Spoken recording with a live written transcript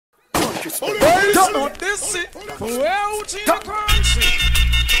Odyssey, well to your country.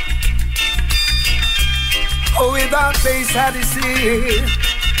 Oh, without bass Odyssey,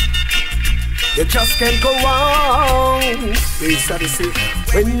 you just can't go on. Bass Odyssey.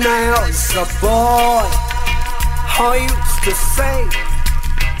 When I was a boy, I used to say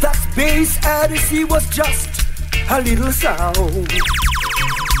that bass Odyssey was just a little sound.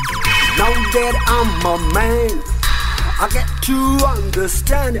 Now that I'm a man, I get to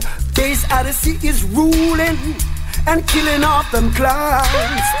understand bass Odyssey is ruling and killing off them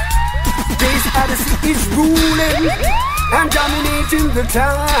clowns. Bass Odyssey is ruling and dominating the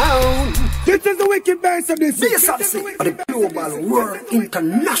town. This is the wicked bass Odyssey. Bass Odyssey, the global world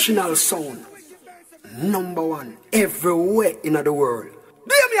international sound. Number one everywhere in the world.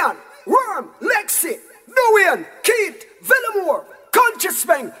 Damian, Worm, Lexi, Dwayne, Keith, Villamore, Country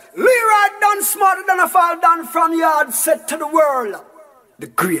Spring, Leroy done smarter than a fall down from yard set to the world. The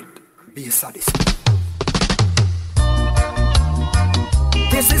great Bass Odyssey.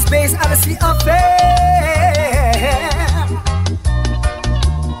 This is Bass Odyssey affair.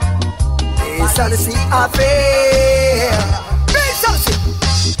 Bass Odyssey affair. Bass Odyssey.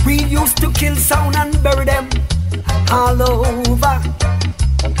 We used to kill sound and bury them all over.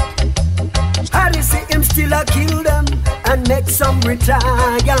 Odyssey him still a kill them and make some retire.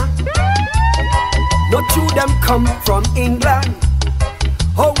 Not two them come from England.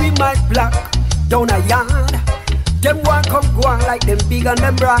 How we might block down a yard. Them one come go on like them big and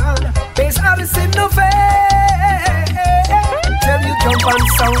them broad. Bass Odyssey no fair. Tell you jump on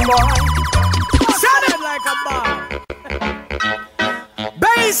sound boy. Sound it like a bomb.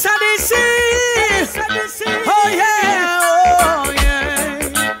 Bass Odyssey. Oh yeah, oh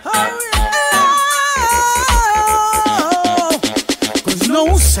yeah, oh yeah. 'Cause no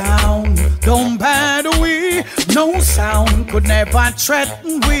sound don't bother we. No sound could never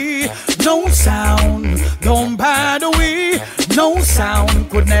threaten we. No sound don't bother we. No sound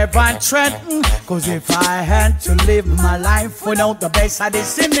could never threaten. 'Cause if I had to live my life without the bass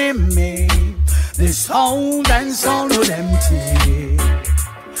Odyssey in me, this sound and sound would empty.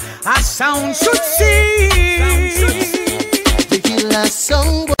 A sound should cease. To kill a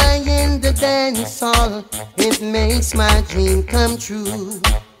song boy in the dance hall, it makes my dream come true.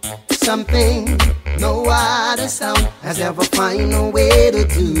 Something no other sound has ever found a way to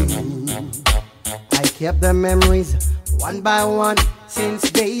do. I kept the memories one by one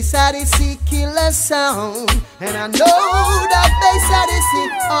since Bass Odyssey kill a sound, and I know that Bass Odyssey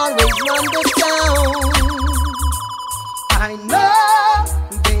always run the sound. I know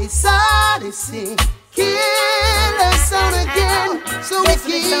Bass Odyssey kill a sound again, so we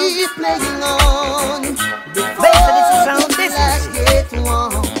keep playing on before the last get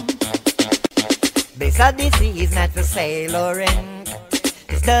one. Bass Odyssey is not for sale or rent.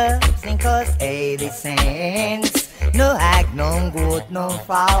 This doesn't cost 80 cents. No hack, no goat, no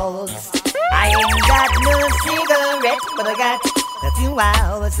fowls. I ain't got no cigarette, but I got a few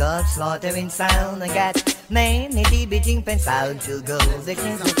hours of slaughtering sound. I got many beating fence out to go. This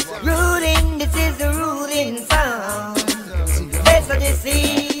is the ruling sound. Bass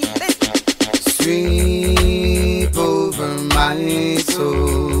Odyssey. Sweep over my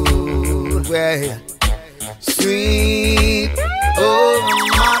soul. Well, sweep over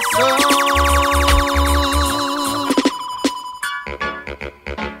my soul.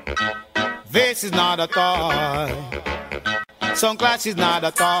 This is not a toy. Some clash is not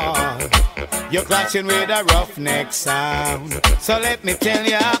a toy. You're clashing with a roughneck sound. So let me tell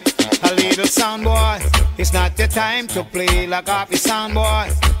ya, a little sound boy, it's not the time to play like happy sound boy.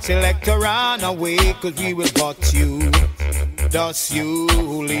 Select a run away, 'cause we will got you. Does you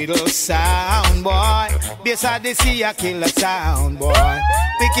little sound boy. Bass Odyssey a kill a sound boy.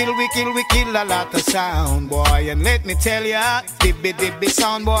 We kill a lot of sound boy. And let me tell ya, dibby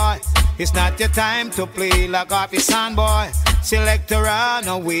sound boy, it's not your time to play like happy sound boy. Select a run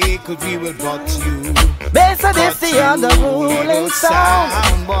away, 'cause we will got you. Bass Odyssey on the ruling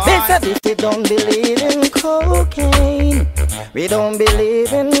sound. Bass Odyssey don't believe in cocaine. We don't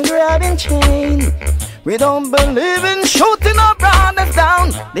believe in grabbing chain. We don't believe in shooting our brothers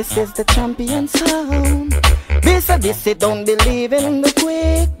down. This is the champion sound. Bass Odyssey don't believe in the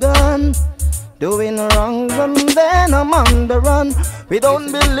quick gun. Doing wrong and then I'm on the run. We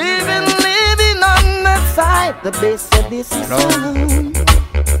don't believe in living on the side. The Bass Odyssey sound.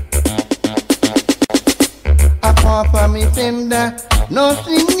 Apart from me tender,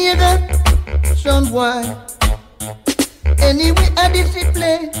 nothing near that sound boy. Anyway, Odyssey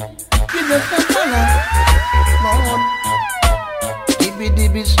play, give us a color, Lord.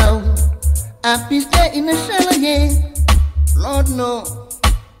 Dibby sound, happy stay in the cell again, Lord no.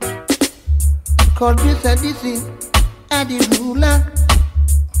 called this Odyssey and the ruler.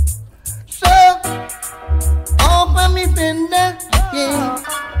 So, open me fender, yeah.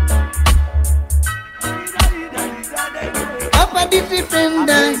 Open this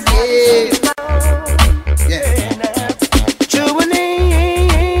fender, yeah. Jubilee,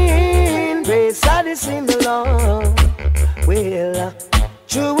 praise Odyssey in the Lord. Well,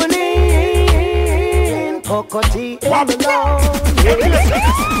 Jubilee, Cocotti in the Lord.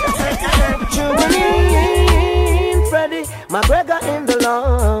 Jubilee, Freddie, McGregor in the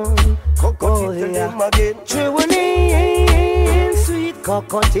Lord. Jubilee, sweet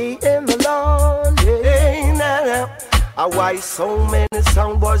Cocotti in the Lord. Why so many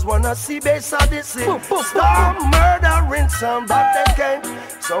sound boys wanna see bass Odyssey? Stop murdering some, but they can't.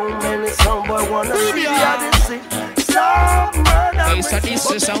 So many sound boys wanna see Odyssey. Stop murdering bass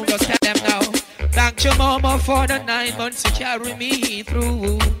Odyssey sound, just tell them now. Thank you, Mama, for the 9 months you carry me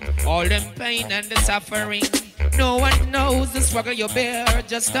through all them pain and the suffering. No one knows the struggle you bear,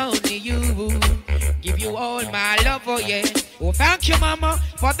 just only you. Give you all my love, oh yeah. Oh, thank you, Mama,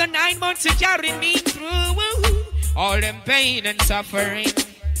 for the 9 months you carry me through all them pain and suffering.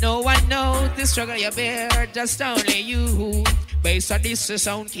 No one knows the struggle you bear, just only you. Bass Odyssey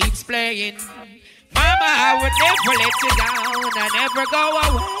sound keeps playing. Mama, I would never let you down. I never go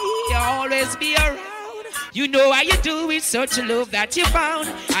away, I'll always be around. You know how you do it, such a love that you found.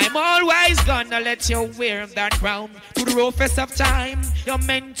 I'm always gonna let you wear that crown. To the roughest of time, you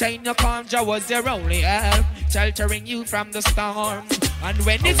maintain your calm. Jah was your only help, sheltering you from the storm. And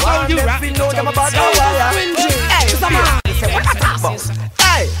when it's all you rock,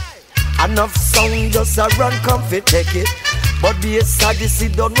 hey, enough sound just a run, comfy, take it. But the Odyssey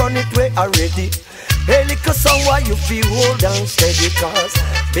don't run it way already. Hey, little song why you feel hold on steady, cause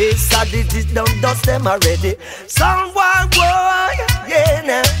bass Odyssey don't dust them already. Sound boy, yeah,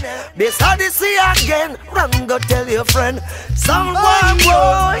 nah. Bass Odyssey again, run go tell your friend. Sound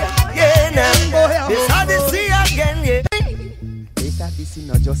boy, yeah, nah. Bass Odyssey again, yeah. Bass Odyssey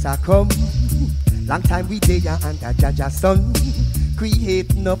not just a come. Long time we dey and a Jaja son.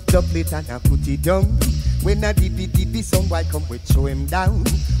 Create enough dubplate and a put it down. When a DB song boy come we show him down.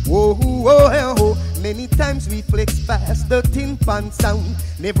 Whoa, whoa, whoa. Many times we flex past the tin pan sound.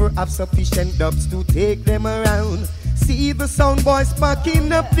 Never have sufficient dubs to take them around. See the sound boys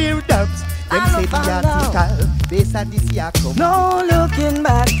packing up their dubs. Them say the article, Bass Odyssey a come. No looking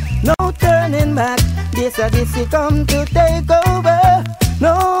back, no turning back. Bass Odyssey come to take over.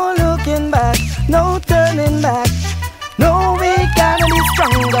 No looking back, no turning back. No, we gotta be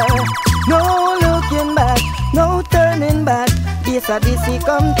stronger. No looking back, no turning back. Bass Odyssey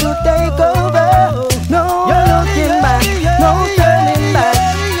come to take over. No looking back, no turning back.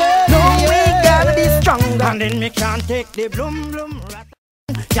 No, we gotta be stronger. And then me can't take the bloom bloom rat.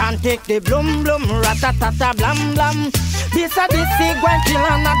 Can't take the bloom bloom ratatata blam blam. Bass Odyssey going till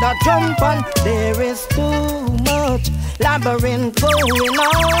another jump on. There is too much labyrinth going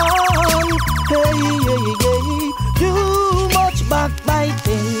on. Hey. Too much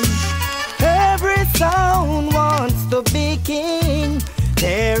backbiting. Every sound wants to be king.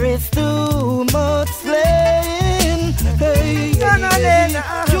 There is too much slaying. Hey,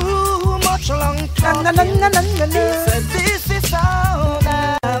 too much long talking. This is sound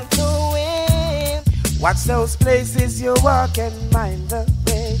I'm doing. Watch those places you walk and mind the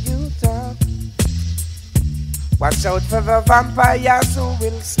way you talk. Watch out for the vampires who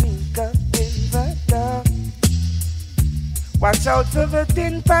will sneak up in the dark. Watch out for the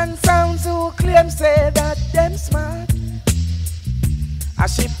tin pan sounds who claim say that them smart. A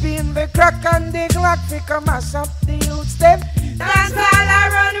ship in the crack and the Glock fi come mash up the youths them. Dance all a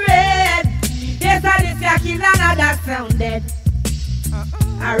run red. Yes, I this a kill another sound dead.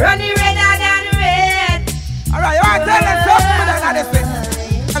 I run it redder than red. Alright, you want to tell them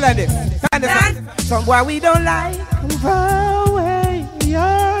something like this? Tell them this. Some boy we don't like the way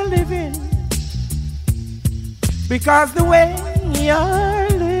you're living. Because the way you're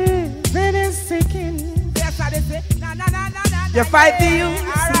living is sickening. Yes, I did say. You fight the youth.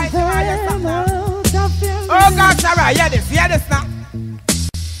 Oh gosh, alright, hear this now.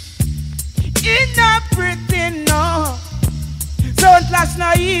 In the pretty no, don't flash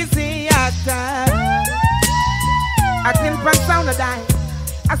no easy at time. I think from sound a die,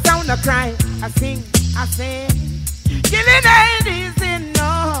 I sound a cry, I sing. Killing ain't easy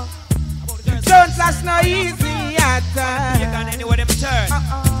no, don't flash no easy at time. You can anywhere them turn.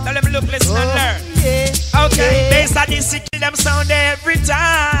 Tell them look, listen and learn. Yeah. Okay, Bass Odyssey kill them sound every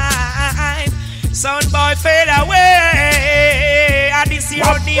time. Sound boy fade away. Odyssey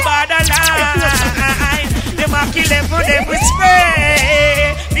on the borderline. Them a kill them for them with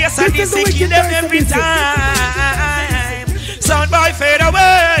spray. Bass Odyssey Odyssey kill them every time. Sound boy fade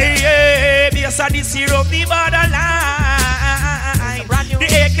away. Bass Odyssey rub the borderline. The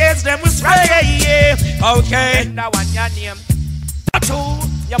AKs them will spray. Okay. That one your name. Two,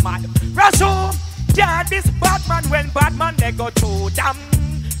 your man. Rasul. Yeah, this Batman when Batman they go to damn.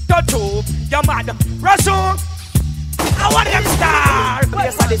 Two, your man. Rasul. I want them star.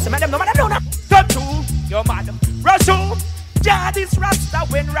 Bass Odyssey, man, them no matter that. Two, your man. Rasul. Yeah, this Rasta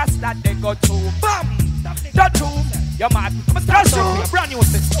when Rasta they go to bam. Two, your man. Rasul. Brand new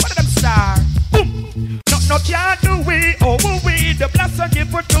system. One of them star. Boom. No can't do we, oh we. The blast and give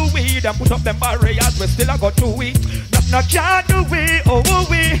for 2 weed and put up them barriers, we still a got 2 weed. No can't do we, oh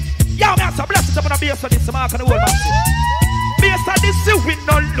we. Yo, man, so bless it up on a base of this mark and the whole massive. Base of this, we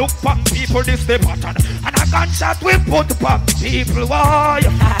no look punk people, this the pattern. And a gunshot we put punk people, why?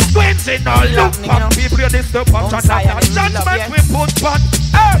 Twins in no look punk people, this the pattern. And a judgment we put punk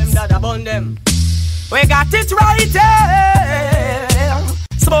earth. We got it right here.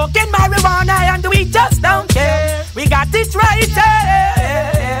 Smoking marijuana and we just don't care. We got it right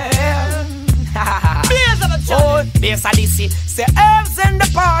there. Oh, Bass Odyssey. Say herbs in the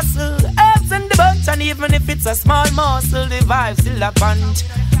parcel, herbs in the bunch. And even if it's a small morsel, the vibe still a punch.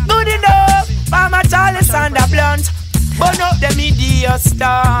 Good enough for my chalice and a blunt. Burn up the media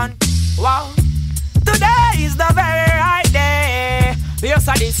stand. Wow. Today is the very right day. Bass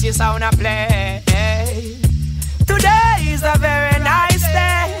Odyssey sound a play. Today is a very nice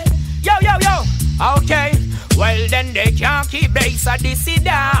day. Yo, yo, yo. Okay. Well, then they can't keep Bass Odyssey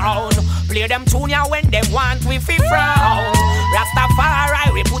down. Play them tune ya when they want we fi frown.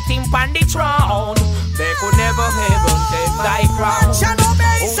 Rastafari, we put him on the throne. They could never ever take thy crown.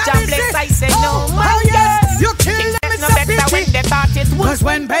 Oh, Dubplate, I say no, my yes. You kill them, it's no better when they thought it would. Cause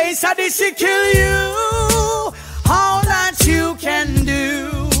when Bass Odyssey kill you, all that you can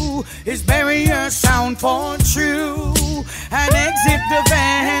do is bury your sound for true and exit the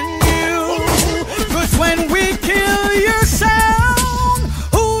venue. Cause when we kill your sound,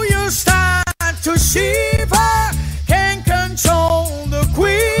 who you start to shiver can control the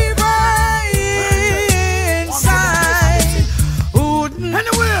quiver inside.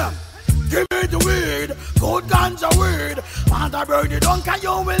 Anyway, give me the weed, good ganja weed. And I burn it down, cause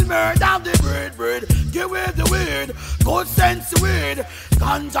you will murder the breed. Give me the weed, good sense weed.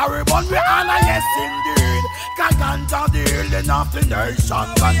 Ganja ribbon, we honor, yes indeed. Cause ganja deal enough the nation.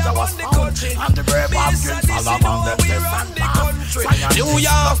 Ganja was found, and the brave Hopkins Solomon, them different path. New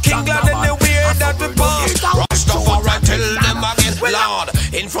York, England, and the way that we pass. Rastafari tell them again, Lord.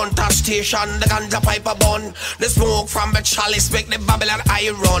 In front of station, the ganja pipe a bun. The smoke from the chalice make the Babylon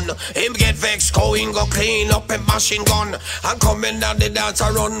iron. Him get vexed, going go clean up a machine gun. And coming down the dance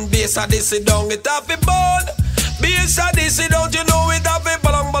run, Bass Odyssey down, it have a bun. Bass Odyssey, don't you know it have a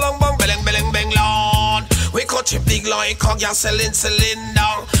bang, bang, bang, bang, bang, bang, Lord. We cut you big like gas selling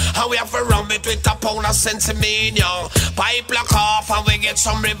cylinder. And we have to rum it with a pound of sensimania. Pipe lock off and we get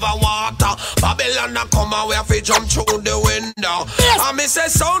some river water. Babylon a come and we have to jump through the window. And me say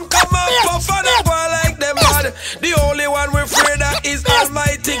sound come up puff and a boy like them bad. The only one we afraid of is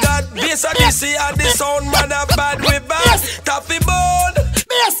Almighty God. Bass Odyssey and the sound man a bad we bad. Taffy board.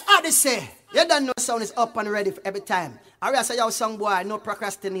 Bass Odyssey. You don't know sound is up and ready for every time. I say yo song boy, no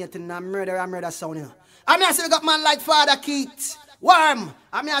procrastinating and murder sound you know. I mean I say we got man like Father Keith, Worm.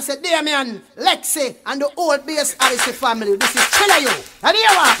 I mean I say Damien, Lexi and the old Bass Odyssey family. This is Killer You. And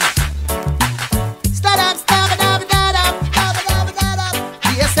here what? Start up,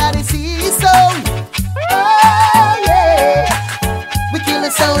 Bass Odyssey sound. Oh yeah. We kill the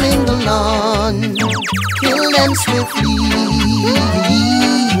sound in the lawn. Kill them swiftly.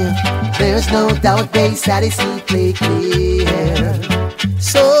 There's no doubt Bass Odyssey play clear.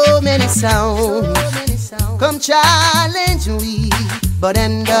 So many sounds come challenge we, but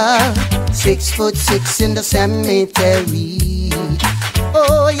end up 6'6" in the cemetery.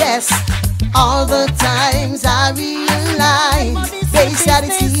 Oh yes, all the times I realize Bass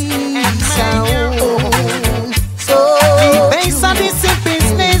Odyssey sound. So Bass Odyssey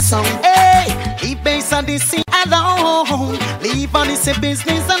business, hey, leave Bass Odyssey alone. Leave Odyssey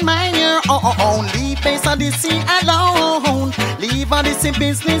business and mind your own. Leave Bass Odyssey alone. Leave Odyssey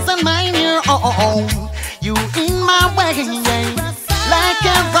business and mind your own. You in my way, like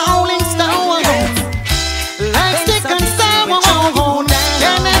a rolling stone, like stick and stone.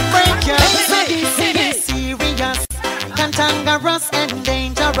 Can I break your Odyssey serious, cantankerous and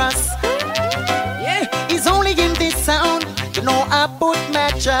dangerous? It's only in this sound, you know I put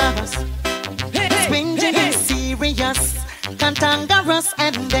matches. Swinging is serious, cantankerous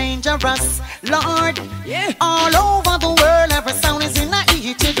and dangerous. Lord, all over the world every sound is in a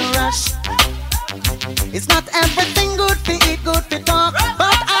heated rush. It's not everything good to eat, good to talk.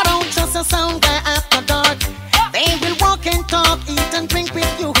 But I don't trust a sound guy after dark. They will walk and talk, eat and drink with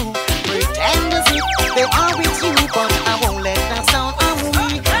you. Pretend as if they are with you, but I won't let them sound on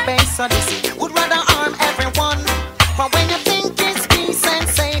me. Base Odyssey would rather harm everyone. But when you think it's peace and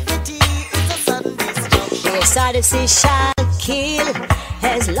safety, it's a sudden destruction. Base Odyssey shall kill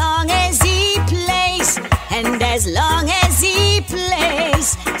as long as he plays, and as long as he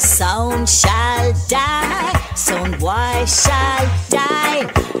plays, sound shall die, sound boy shall die.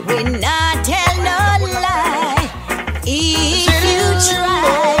 We not tell no lie. If you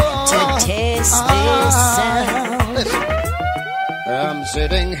try to test this sound, I'm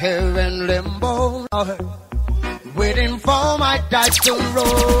sitting here in limbo, waiting for my dice to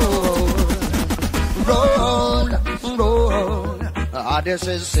roll, roll, roll.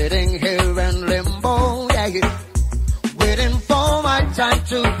 Odyssey is sitting here in limbo, yeah, waiting for my time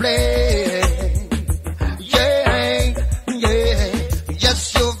to play. Yeah, yeah.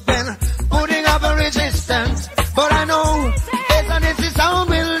 Yes, you've been putting up a resistance, but I know this sound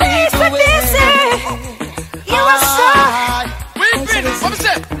will lead the way. You are so. Wait, what is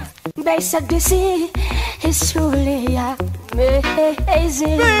it? Base Odyssey is truly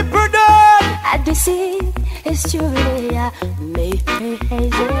amazing. Odyssey is truly amazing.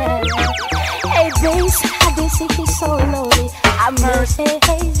 Hey, Base Odyssey is so lonely. Amazing.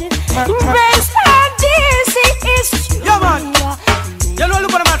 Base Odyssey is truly amazing. You know,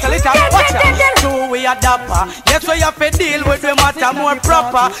 look at the matter, little watch out. So we are dapper. Yes, we have to deal with the matter more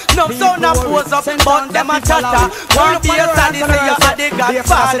proper. No sound a pose up, but them a chatter. One be a Odyssey, you are the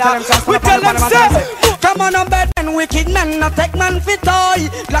godfather. We tell them, say, come on, bed and wicked men, not take man for toy.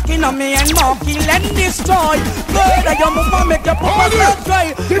 Locking on me and more, kill and destroy. Murder your mama, make your papa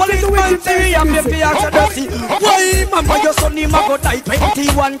cry. Policeman theory, I'm the fear of the sea. Why, mama, your son, he go die.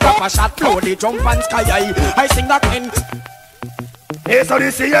 21 copper shot, blow the jump and sky high. I sing that in. Yes, so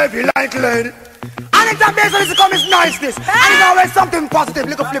this is heavy like lead. And it's a base, so this comes niceness. And it's always something positive,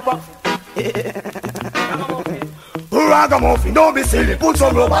 little flipper. Ragamuffin, don't be silly. Put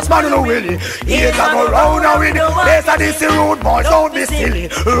some robots, man on the wheelie. Here's a go round and with it. Yes, and this is rude boys, don't be silly.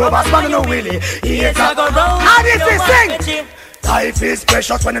 Robots, man on the wheelie. Here's a go round and this is sing. Life is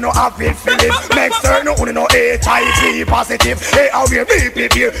precious when you know have it feelings. Make certain you know HIV positive. Hey, how we be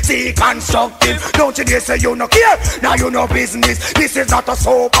here, see constructive. Don't you dare say you no care, now you no business. This is not a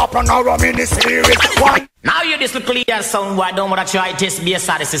soap opera nor a mini series. One. Now you this little clear sound, why don't want to try test be a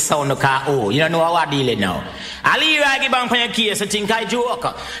Odyssey sound no car. Oh, you don't know how I deal it now. I'll leave you give on your case, I think I joke.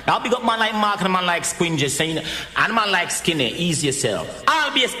 Now big up man like Mark and man like Squingy saying, and man like Skinny, ease yourself.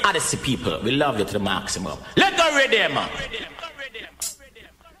 All be as Odyssey people, we love you to the maximum. Let go rhythm.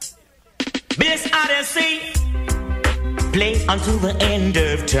 Base Odyssey, play until the end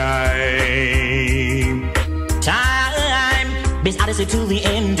of time. Time, Base Odyssey to the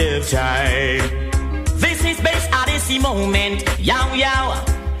end of time. This is Base Odyssey moment, yow yow.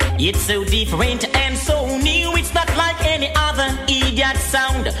 It's so different and so new. It's not like any other idiot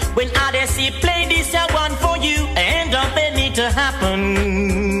sound. When Odyssey play this one for you, and nothing need to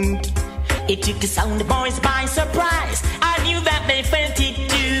happen. It took the sound boys by surprise. I knew that they felt it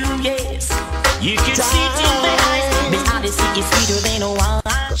too, yes. You could see it in their eyes. Base Odyssey is sweeter than a wine.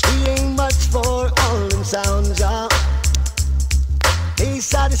 She ain't much for all them sounds, y'all.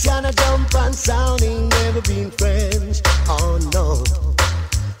 Base Odyssey and a jump and sound ain't never been friends. Oh no.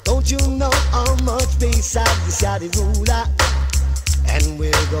 Don't you know how much Base Odyssey are the ruler? And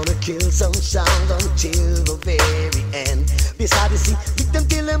we're gonna kill some sounds until the very end. Base Odyssey, lick them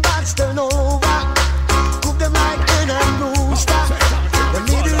till them bats turn over. Cook them like hen and rooster. The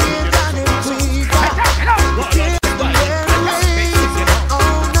middle range and them tweaker. Kill them very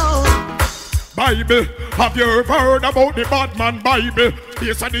oh no. Bible, have you ever heard about the bad man Bible?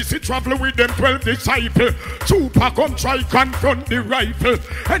 Yes, and this travel with them 12 disciples. Tupac come try confront the rifle.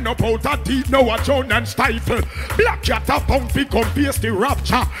 And up out of deep now a John and stifle. Black cat a pound fi come face the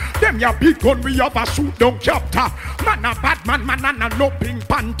rapture. Them ya big gun we have a shoot down chapter. Man a bad man, man and a no pink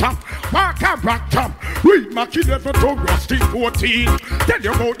panther. Mark a rock top. Read Mackie 11 to Rusty 14. Tell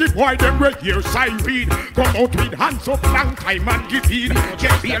you about the boy them red here siren. Come out with hands up long time and give in.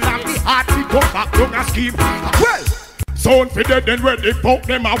 Get feel like the heart we come back down a scheme. Well, sound for dead and ready, poke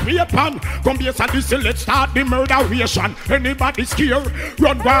them a weapon. Come here, so this let's start the murderation. Anybody scared?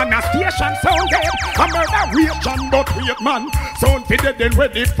 Run one a station, sound dead. A murderation, but wait man. Sound for dead and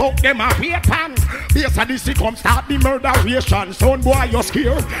ready, poke them a weapon. Here, so this come start the murderation. Sound boy, you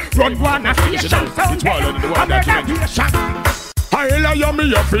scared? Run one a station, sound dead. A murderation. I hear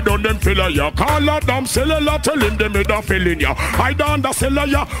me up, you done them filler ya. Call a damn cellular, tell him them made a feeling ya. I down the cellar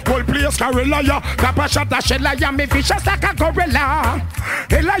ya, whole place carilla ya. Kappa shot a shella ya, me vicious like a gorilla.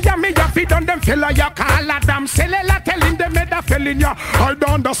 Hella ya, me up, you done them filler ya. Call a damn cellular, tell him them made a feeling ya. I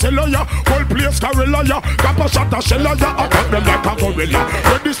down the cellar ya, whole place carilla ya. Kappa shot a shella ya, I got them like a gorilla.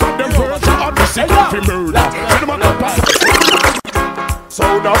 When this of them version of the city of murder. Send them a kappa.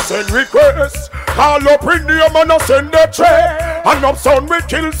 Sound a send request. Call up in the man a send the tray. And up sound we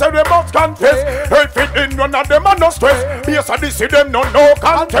kill say they must contest. If it in one of them a no stress. Yes I see them no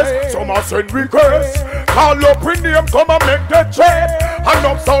contest. Some a send request. Call up in the come and make the tray. And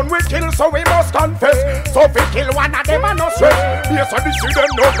up sound we kill so we must confess. So if we kill one of them a no stress. Yes I see them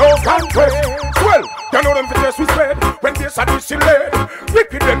no contest. Well, you know them for this we spread. When this a this led.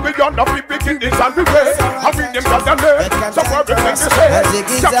 Wicked then we yonder we begin this and we wait. And we them got the lead. So where we make this head.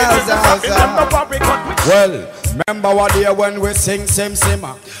 Well, remember what day when we sing sim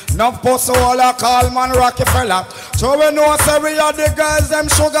simmer. No post all a call man Rockefeller. So we know say we are the girls them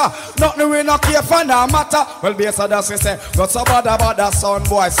sugar. Nothing we not care for no matter. Well base of that we say got so bad about that son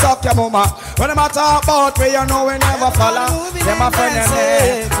boy. Suck your mama. When them a talk about we you know we never follow. Them a friend and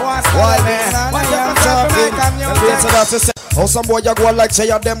they why man what them talking. Well base of that we say how some boy you go like say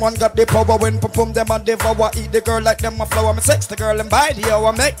you them one got the power. When perform them and devour. Eat the girl like them a flower. Me sex the girl and buy the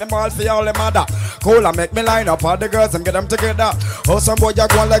hour. Make them all for all them mother. Cool and make me line up all the girls and get them together. How some boy you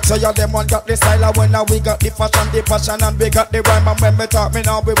go like say you them one got the style. And when now we got the fashion and we got the rhyme. And when me talk me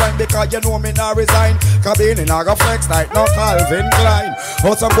now we rhyme because you know me now resign. Cabin in a go flex like no Calvin Klein.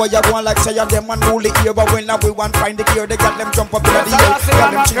 How some boy you go like say you them one rule the ear. But when now we want find the gear. They got them jump up in the air.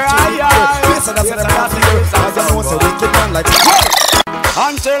 Got them ching ching the ear. Yes that's what them want to do. As you know so wicked man like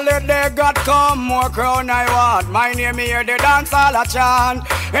until the day God come, more crown I want. My name here, the dance all a chant.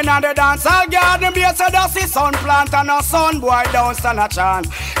 In the dance all garden, be so that's the sun plant and a sun boy don't stand a chance.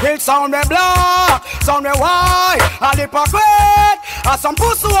 He'll sound me black, sound me white, a hypocrite, and some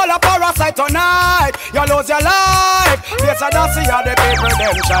pussy all a parasite tonight. You lose your life, be so that's the other people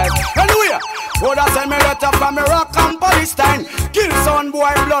them child. Hallelujah. Would I send me letter from me rock and Palestine? Kill son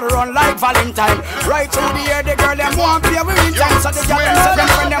boy, blood run like Valentine. Right through the air, the girl them want play with me time. So the girl them say them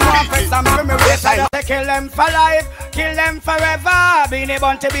when them want face and for me waste time. They kill them for life, kill them forever. Being a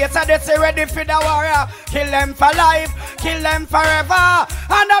bunch of bass, so they say ready for the warrior. Kill them for life, kill them forever.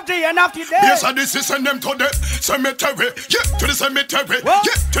 And at the end of the day, yes, and this is send them to the cemetery. Yeah, to the cemetery. What?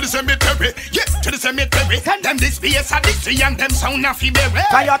 Yeah, to the cemetery. Yeah, to the cemetery. Send them this bass and this and them sound of berry.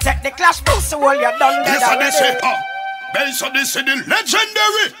 Can you take the clash pussy? You done yes, and this say, base of this is the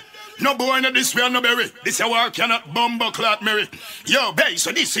legendary. No boy in this way, no berry. This a war cannot bumble clot Mary. Yo, base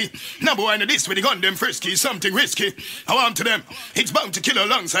of this, no boy in this with the gun them frisky, something risky. I want to them, it's bound to kill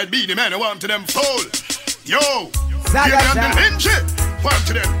alongside Beanie Man. I want to them fall. Yo, give them the ninja. Want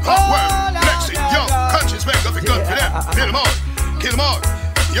to them, well, Lexi, yo, conscious make up a gun for them. Kill them all, kill them all.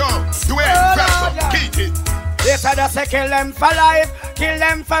 Yo, Dwayne, Crasper, Keith. Yes, I just say kill them for life, kill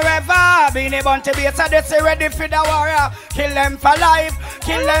them forever. Being a bunch of bass, I just say ready for the warrior. Kill them for life,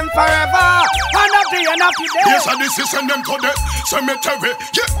 kill them forever. And at the end of the day, yes, and this is send them to the cemetery.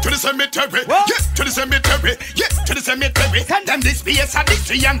 Yeah, to the cemetery. What? Yeah, to the cemetery. Yeah, to the cemetery. Send them this bass and this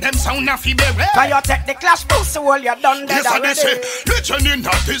and them sound of berry. Can you take the clash pussy while you done that? Yes, and they say legend in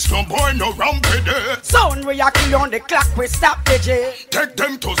that this no boy no rampy there. Sound we are kill on the clock, we stop the J. Take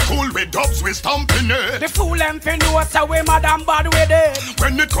them to school with dubs, we stomping it. The fool them fi know so we madam bad with it.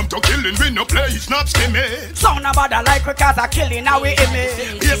 When it come to killing, we no play, it's not stimmy. Sound about a like we cause a killing, now we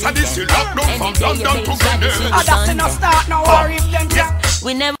image. Yes, and this is locked down from London to Venice. That's no start, no worry if them just.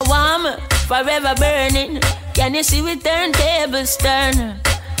 We never warm, forever burning. Can you see we turntables turn?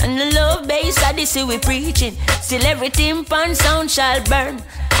 And the love bass, I this we preaching. Still everything pan sound shall burn.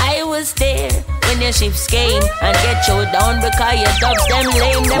 I was there when your ships came and get you down because your dubs them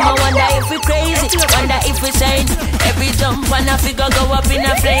lame. Them I wonder if we crazy, wonder if we sane. Every jump and a figure go up in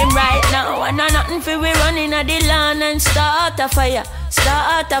a flame right now. And nothing for we running at the lawn and start a fire,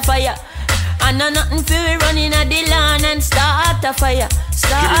 start a fire. And nothing for we running at the lawn and start a fire,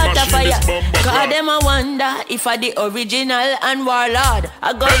 start a fire. Cause them I wonder if I the original and warlord.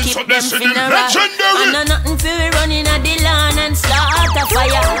 I go keep them funeral. And nothing for we running at the lawn and start a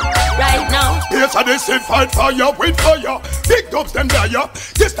fire right now. Yes, I say fight fire with fire. Big dubs them dire.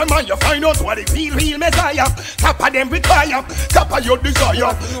 This time you find out what the real messiah. Tap them with fire, tap your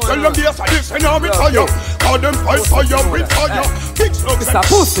desire. Tell them yes, I this and now with fire. Call them fight fire with fire. Big slugs. It's a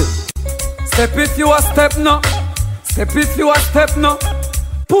pussy. Step if you a step no. Step if you a step no.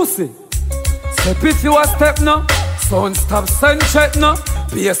 Pussy. Step if you a step no. Sound stop send check no.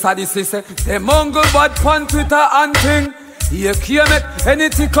 PS this is say them mongle bad pan Twitter and thing. You can't make any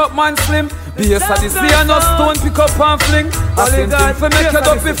tick up man slim. Bass of the sea and no stone pick up and fling. I think for make it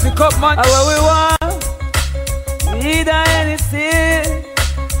up if pick up man. What we want, need anything.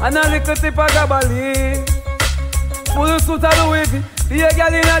 And a little tip of gabali. Full suit of Louis V. Be a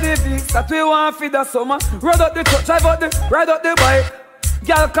girl in a divis. That we want for the summer. Ride up the truck, ride up the bike.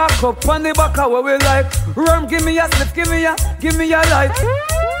 Girl cock up on the back of what we like. Rum, give me a sniff, give me a light.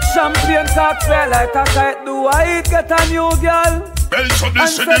 Champagne talk fair like a kite. Do I get a new girl? And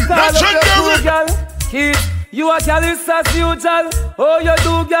set all up your cool girl. Kid, you a girl is as usual. Oh, you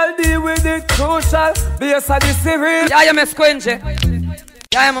do girl, deal with it crucial. Bass of the series. Yeah, you me squingy.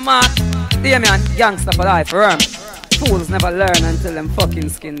 Yeah, I'm a man. Dear man, gangster for life, rum. Fools never learn until them fucking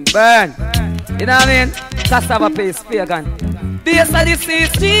skin burn. You know what I mean? Cassava paste, pagan. Bass of the sea,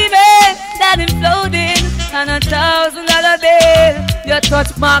 streaming, that imploding on $1,000 bill. You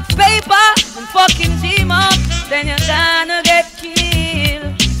touch mark paper and fucking dream up, then you're gonna get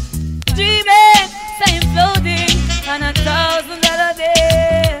killed. Streaming, that imploding on $1,000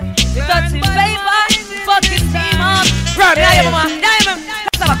 bill. You touch paper, fucking dream up. Right, diamond.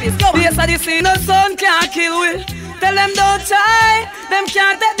 Cassava paste, go. Bass of the sea, no sun can't kill we. Tell them don't try, them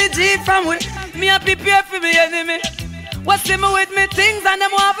can't take the G from we. Me a prepare for me enemy. What's them with me things and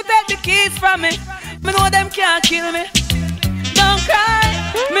them want to take the keys from me. Me know them can't kill me. Don't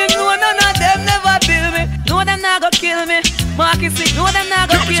cry, me know none of them never build me. Know them not gonna kill me. Marcus sick, know them not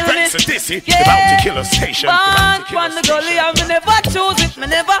gonna kill me. Yeah, about to kill a station. Born the gully and me never choose it. Me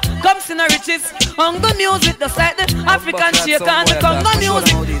never comes in the riches. Hunger music, just like the African shake and the Congo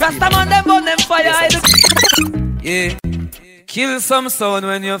music. Rastaman them burn them fire. Yeah, kill some sound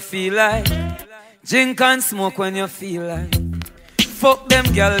when you feel like. Drink and smoke when you feel like. Fuck them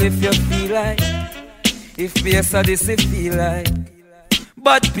girl if you feel like. If bass of this you feel like.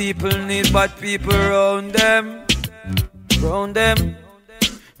 Bad people need bad people round them. Round them.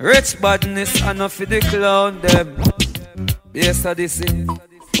 Rich badness enough for the clown them. Bass of this is.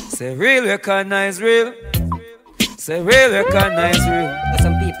 Say real recognize real. Say real recognize real.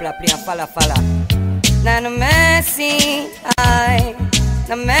 Some people are playing falla. Now no mercy,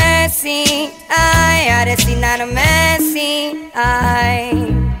 no mercy, Odyssey, now no mercy,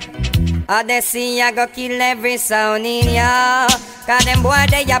 Odyssey, I go kill every sound in ya. Cause them boy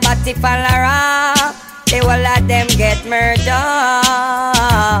they a body follower. They will let them get murdered.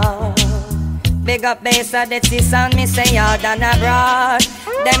 Big up bass of the sound, me say out and abroad.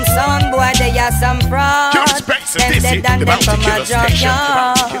 Them sound boy they are some fraud. Them dead and them from a drug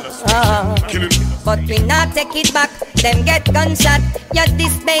yard. But we not take it back, them get gunshot. You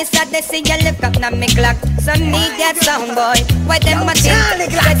this bass at the sea, you look up now me clock. Some idiot sound boy, why them a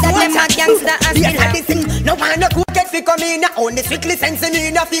think? Better them a gangster and still. No one no cook get fi come in. Only strictly sense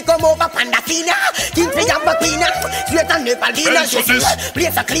in a fi come over Pandafina. King fi have a queen. Straight and never dinner.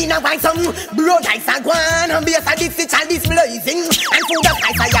 Place a cleaner, wine some blood ice a guan. And bass a this child is blazing. And food up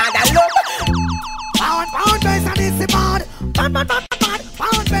ice a yard a love. Pound bass and this bad.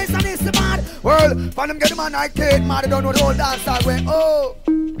 Pound bass and this bad. Well, for them get the man arcade, man, they don't know the whole dance all way. Oh,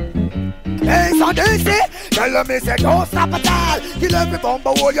 hey, so they say, tell them they say don't stop at all. Kill every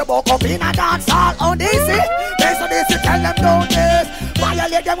bumper, hold your buck up in a dance hall. Oh, they say, tell them don't this.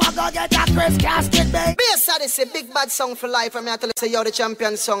 Violate them, I'm gonna get that Chris casket, babe. Bass, they say big bad song for life. I mean, I tell you, say you're the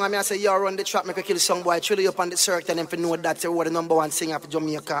champion song. I mean, I say you're on the track, make a kill some boy. Truly up on the circuit, and if you know that you're the #1 singer for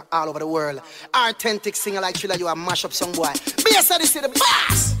Jamaica all over the world. Authentic singer like Trilla, you a mash up some boy. Bass, they say the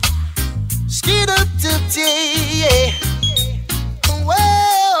boss. Skid up to tea, whoa.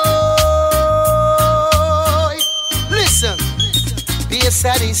 Listen, bass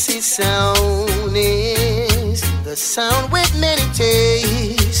Odyssey sound is the sound with many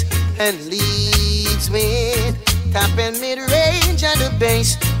tastes and leads with top and mid range and the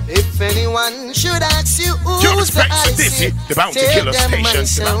bass. If anyone should ask you who's the Odyssey, about to kill a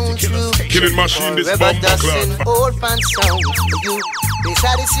station, killing machine this bomb club. Old fan sound for you. Bass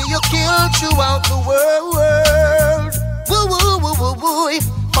Odyssey you kill throughout the world. Woo woo woo woo woo.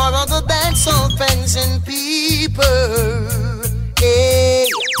 For all the dancehall fans and people. Hey,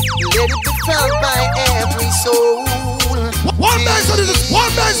 let it be felt by every soul. One bass on the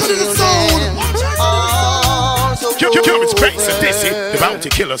soul. Kill its bass and this is about to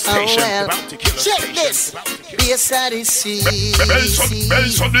kill a station. Check this. Bass Odyssey.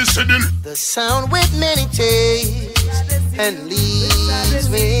 Bass on this city. The sound with many tastes and leads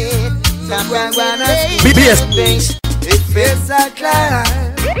with top and bass. If it's a climb,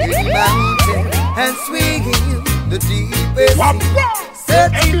 it's mountain and swinging the deepest sea.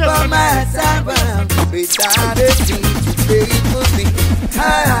 Searching for my salvation, beside the sea to pray for me.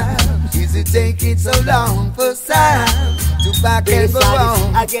 How is it taking so long for sound to back and go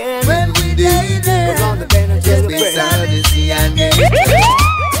wrong. Again, when we did it, go on the bend and tell the friend. Odyssey and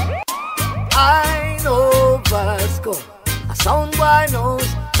I know Vasco, a sound boy knows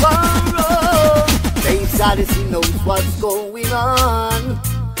Barrow. Bass Odyssey knows what's going on.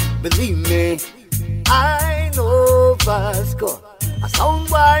 Believe me, I know Vasco, a sound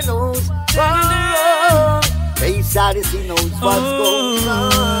boy knows Barrow. Bass Odyssey knows what's going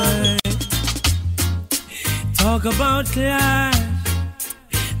on. Talk about clash,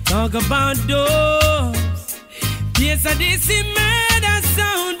 talk about doors. Yes, Odyssey made a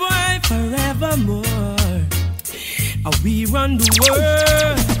sound boy forevermore. We run the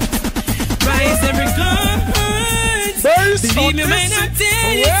world. Rise every gun. Believe me, may not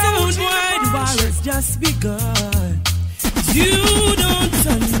tell you sound boy. The war has just begun. You don't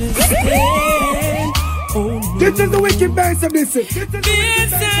understand. Oh no. This is the wicked bass of this.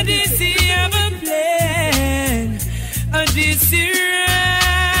 This Odyssey have a plan. Odyssey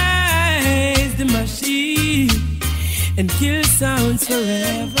rise the machine and kill sounds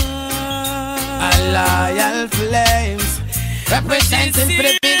forever. A loyal flames representing for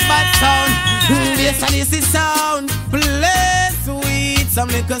the big bad sound. Bass Odyssey sound. Play sweet. Some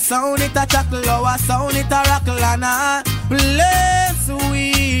little sound it a chuckle. Lower sound it a rockle. And play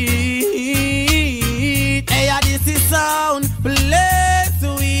sweet. Hey, Odyssey sound. Play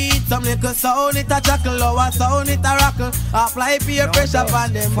sweet. Some little sound it a chuckle. Lower sound it a rockle. Apply peer pressure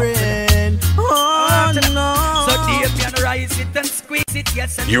on them brain. Oh no. So deep can rise it and squeeze it.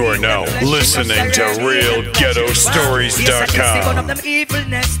 Yes, and you are now listening to RealGhettoStories.com. One of them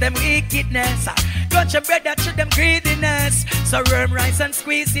evilness, them wickedness. Got your brother to them greediness. So worm rise and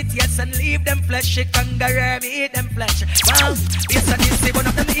squeeze it, yes, and leave them flesh. Kangaroo, eat them flesh. Wow, yes, and you see one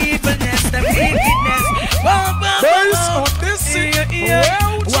of them evilness, them wickedness. Wow, wow,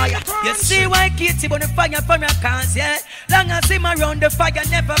 why? You see why Kitty on the fire from your cars, yeah? Long as him around the fire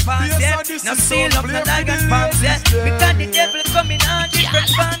never pass, yeah? Now seal up the dragon pants, yeah? Because the devil coming on different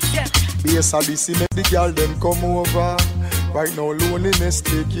pants, yeah? Bass Odyssey make the girl them come over. Right now loneliness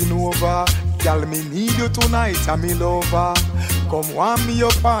taking over. Girl, me need you tonight, I'm me lover. Come warm me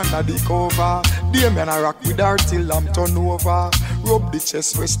up under the cover. Dear man, I rock with her till I'm turn over. Rub the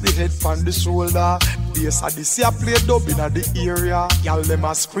chest, rest the head from the shoulder. Bass Odyssey I play dub in the area. Girl, them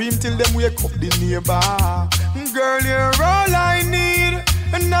a scream till them wake up the neighbor. Girl, you're all I need,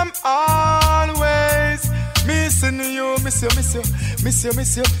 and I'm always missing you, miss you, miss you, miss you,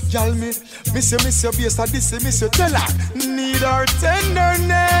 miss you. Girl, miss you, Bass Odyssey, miss you. Tell her, need her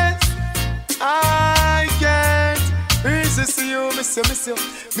tenderness. I can't resist you, miss you, miss you,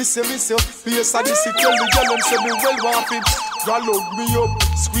 miss you, miss you. Bass Odyssey, tell the girl them say me well want him. Girl, hug me up,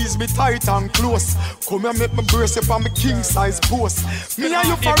 squeeze me tight and close. Come and make me brace up on me king size post. Me and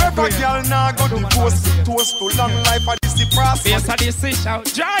you forever, girl, now go the post. Toast to long life, Odyssey prosper. Bass Odyssey shout,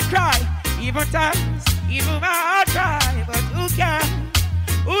 joy cry, even times, even my heart cry. But who can,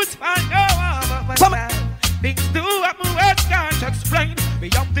 who's fine, no one but myself. Things do what my words can't explain.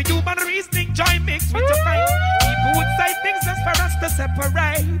 Beyond the human reasoning, joy mixed with the pain. People would say things just for us to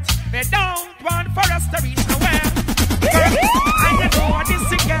separate. They don't want for us to reach nowhere. I know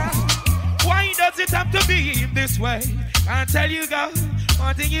Odyssey girl. Why does it have to be in this way? Can't tell you girl,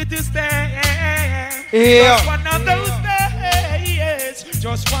 wanting you to stay. Yeah. Just one of those days.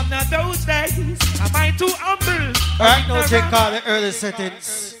 Just one of those days. Am I too humble? Right now, take all the early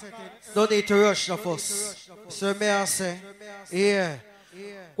settings. Don't need to rush of us. So may I say, yeah.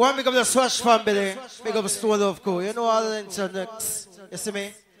 Go and pick up the Swash family, pick up Store Love Co. You know all the next. You see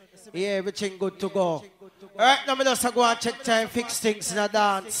me? Yeah, everything good to go. Alright, now we just go and check time, fix things in a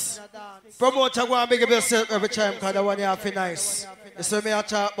dance. Promoter, go and pick up yourself every time because the one you have to nice. You see me I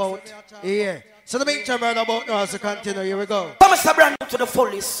talk about? Yeah. So the meantime right about now as we continue, here we go. Mr. Brand to the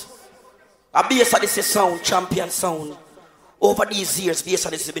fullest. A Bass Odyssey sound, champion sound. Over these years, Bass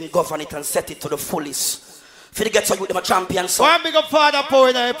Odyssey has been governed it and set it to the fullest. For the get so you them a champion sound. One big up Father Power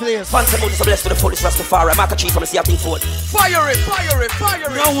in our place. Fancy mood is blessed to the fullest Rastafari. Mark a chief from the Seattle Ford. Fire it, fire it, fire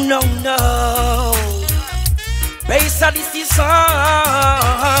it. No, no, no. Bass Odyssey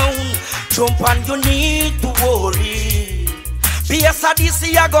sound. Jump and you need to worry. Bass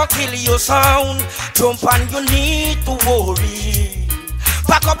Odyssey I go kill your sound. Jump and you need to worry.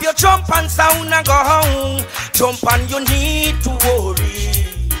 Pack up your jump and sound and go home. Jump and you need to worry.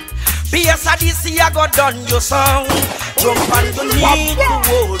 Bass Odyssey I go done your sound. Jump and you need to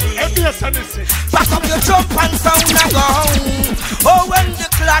worry. Pack up your jump and sound and go home. Oh, when the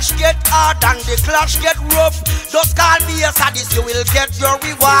clash get hard and the clash get rough, just call Bass Odyssey, you will get your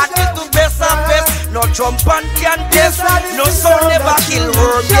reward. It's the best and best. No jump and can test. No sound never kill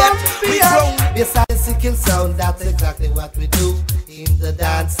worm yet. We grown. Bass Odyssey Odyssey kill sound, that's exactly what we do. In the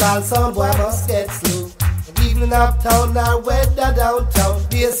dance hall, some boy must get slew. Even uptown or whether downtown,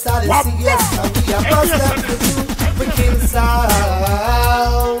 Bass Odyssey, yes, and we are bust them to do. We kill sound,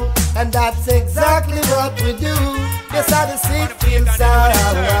 and that's exactly what we do. Bass Odyssey kill sound.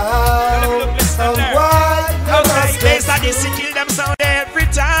 So why you must get Bass Odyssey kill them sound every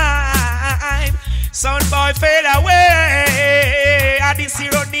time. Sound boy fade away. Odyssey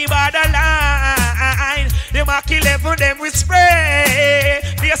run the borderline. Them a kill them for them with spray.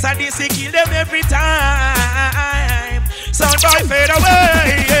 Bass Odyssey kill them every time. Sound boy fade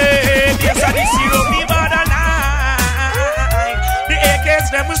away. Bass Odyssey run the borderline. The AKs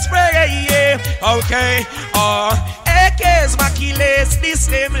them with spray. Okay, AKs Machiles, this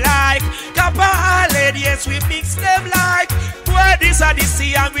them like Kappa lead, yes we mix them like. Boy this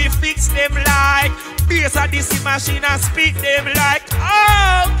Odyssey and we fix them like. Bass Odyssey machine and speak them like.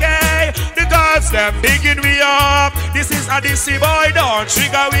 Okay, the gods them bigging we up. This is Odyssey boy, don't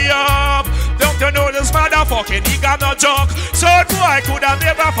trigger we up. Don't you know this motherfucking nigga no joke. So boy could have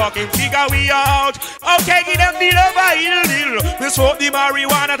never fucking figure we out. Okay, give them feel over ill. We smoke the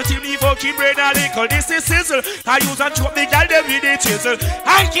marijuana to team the fucking brain a little. This is sizzle. I use and chop the gal them with the chisel.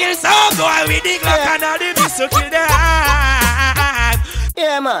 I kill some boy with the Glock and all the missile kill the hand.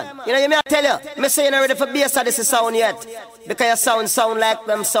 Yeah, man. You know, you may tell you, me say you're not ready for Bass Odyssey sound yet. Because your sound like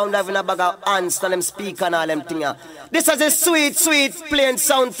them sound having a bag of ants and them speak and all them thing. This is a sweet, sweet, plain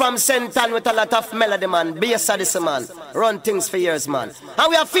sound from Sentan with a lot of melody, man. Bass Odyssey, man. Run things for years, man. And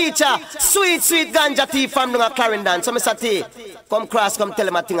we have feature sweet, sweet ganja tea from Lunga Clarendon. So, Mr. T, come cross, come tell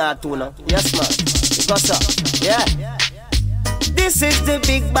him a thing or two, no? Yes, man. Because, yeah. This is the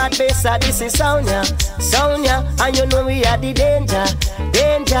big bad Bass Odyssey sound, yeah. Sound, yeah. And you know we are the danger.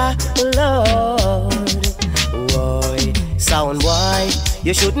 Danger, Lord. Boy, sound boy.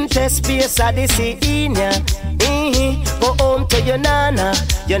 You shouldn't test Bass Odyssey in ya. Go home to your nana.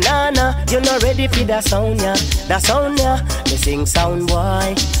 Your nana, you're not ready for that sound, yeah. That sound, yeah. Me sing sound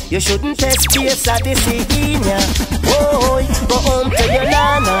boy. You shouldn't test Bass Odyssey in ya. Boy, go home to your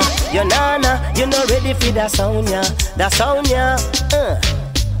nana. Your nana, you're not ready for that sound, yeah. That sound, yeah.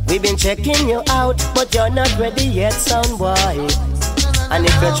 We've been checking you out, but you're not ready yet, sound boy. And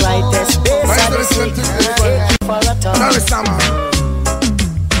if you try test Bass Odyssey, take you for a time.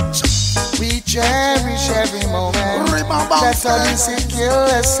 We cherish every moment. That's how you see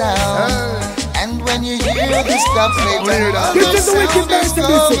killer sound. And when you hear this dubplate, the sound is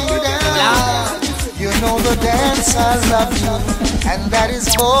going down. You know the dance I love you, and that is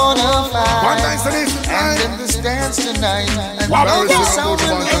bonafide. And in this dance tonight, and love the sound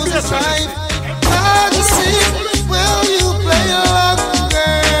will lose its life. Odyssey, will you play along,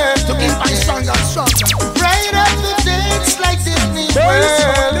 girl? To keep my song and strong. Right up the dance like Disney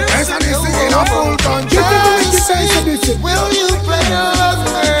World. In a full country. Will you play along,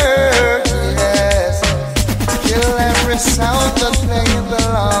 girl? Yes. Kill every sound that's playing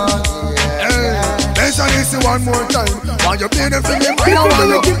along. Let's listen one more time. While you play the film, I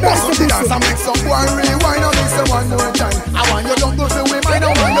want you bust up the dance and make some boy rewind. I listen one more time. I want you don't go to him. I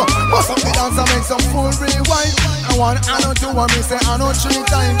don't want you bust up the dance and make some full rewind. I want Anno to one, me say Anno 3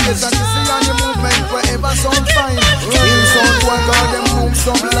 times. Yes, and you see on the movement wherever sound fine. In sound one, God them move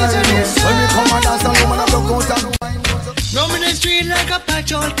some line. When we come and dance, and woman I broke out and wine. Roaming the street like a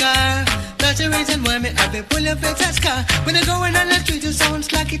patrol car. That's the reason why me have a pull up Texas car. When I going on the street, it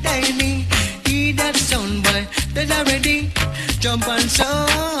sounds like it ain't me. Hear that sound boy, they're already jump on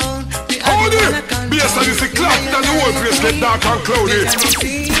sound. Hold it! Bass Odyssey clap and the whole place get dark and cloudy.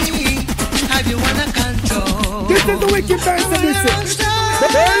 Have you wanna control? This is the wicked Bass Odyssey.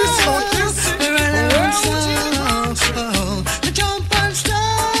 Very sound. Jump on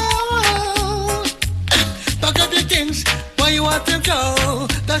sound. Pack up your things, where you want to go.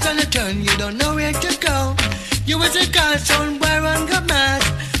 That's on the turn, you don't know where to go. You was a car sound boy on the mask.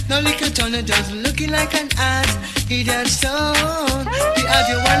 No liquor turner just looking like an ass. He does sound. The have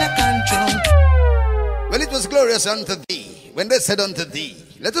you wanna control. Well, it was glorious unto thee when they said unto thee,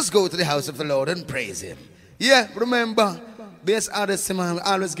 let us go to the house of the Lord and praise him. Yeah, remember, Bass Odyssey, man, we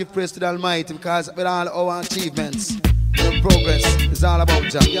always give praise to the Almighty because with all our achievements, the progress is all about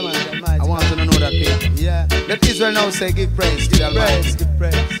Jah. Yeah, man, I want you to know that, people. Yeah. Let Israel now say, give praise to the Almighty. Give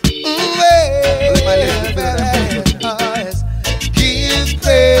praise. Give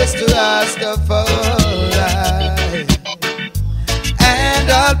praise to Rastafari, and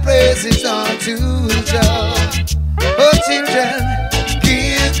all praises unto Jah. Oh, children,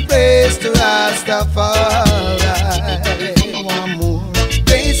 give praise to Rastafari. One more.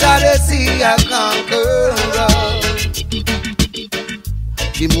 Bass Odyssey a conqueror.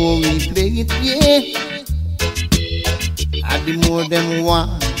 the more we play it, yeah, and the more them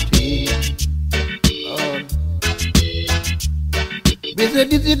want it. Lord, they said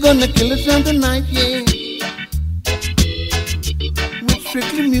this is gonna kill us on tonight, yeah, with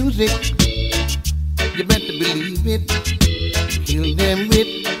strictly music. You better believe it. Kill them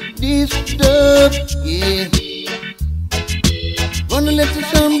with this stuff, yeah. Gonna let the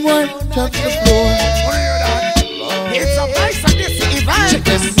sound boy touch the floor. It's a nice and this event.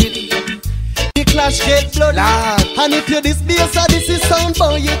 The clash get bloody. And if you this bass or this is sound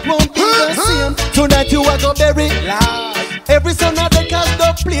boy, it won't be the same. Tonight you are gonna bury. Every son of the cast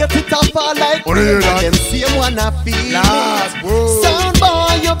don't play it a fall like them same wanna feel it. Sound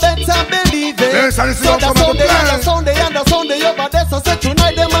boy, you better believe it. So the sound they and the sound they and the sound they over there. So say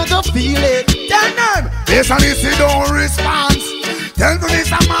tonight them a go feel it. Tell them, this and this don't response. Tell them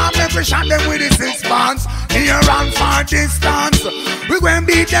this a man, make we shot them with the 6 bands. Near and far distance. We go and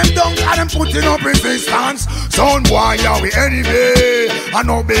beat them down and them putting up resistance. Sound boy, yeah, we enemy. I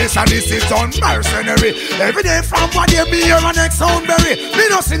know bass and this is on mercenary. Every day from one day be here and next soundberry. Me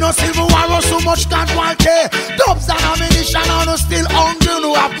no see no silver war or so much casualty. Dubs and ammunition and no still hungry.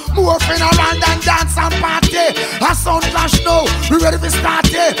 No have more funeral than dance and party. A sound clash now, we ready for start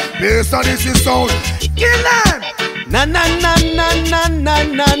it. Bass and this is sound. Kill them! Na na na na na na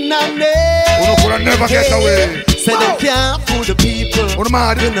na na na. Uno could never get away. Say they can't fool the people. Uno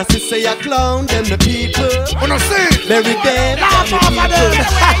mad. You know say a clown them the people. Uno see. Very dead the people.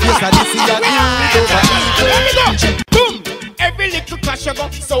 Yes, I see a good. Boom! Every little clash you go,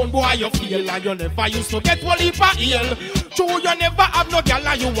 sound boy you feel like you never used to get one heap of ill. True you never have no girl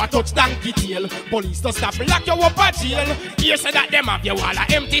and you a touch donkey tail. Police to stop lock you up a jail. You say that them have your wall a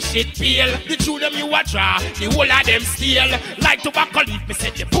empty shit peel. The true them you a draw, the whole of them steal. Like tobacco leaf, me say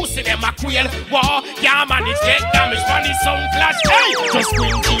the pussy them a quail. War, can't manage get damage from the sound clash. Hey, just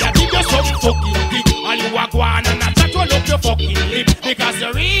scream to you, give you some fucking dick. And you a go on and a chat all up your fucking lip. Because you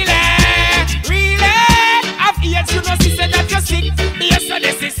really have ears, you know, she said that you're sick. Yes, so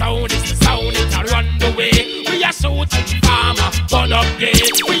this is sound, it's the sound, it's a run the way. We are shooting farmer, burn up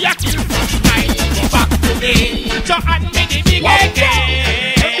gate. We are killing night, go back today. So hand me the big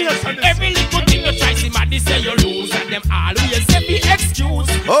again. Every little thing you try, see man, they say you lose. And them always say be excuse.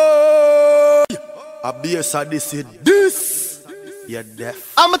 Oh, a bass of this is this. You're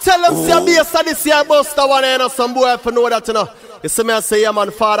deaf. I'ma tell them, see a bass of this here, Buster one and some boy for know that, you know. You see me, I say, yeah, man,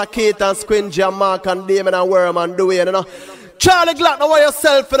 Father Kate and Squingy and Mark and Damon and Worm and Dwayne, you know. Charlie Glock, now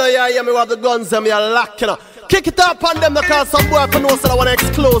yourself, you know, yeah, me with the guns and me a lock, you know. Kick it up on them because some boy for know so that one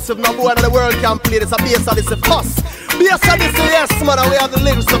exclusive, no boy in the world can play this. A bass of this is fuss. Bass of this, yes, man, we have the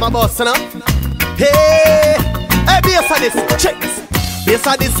lyrics to my boss, you know. Hey, bass of this, check this. Bass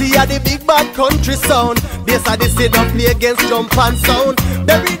of this here, the big bad country sound. Bass of this, don't play against jump and sound.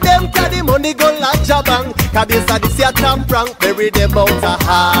 Bury them, cause the money go like jabang. Cause bass of this here, tam prank. Bury them out a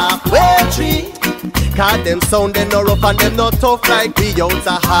halfway tree. Cause them sound, they no rough and them no tough like we out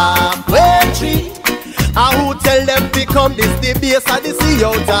a halfway tree. And who tell them to come this, the bass of this here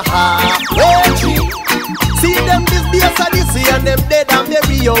out a halfway tree. See them this bass of this here and them dead and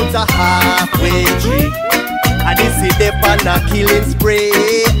bury out a halfway tree. And this is the pan a killing spray.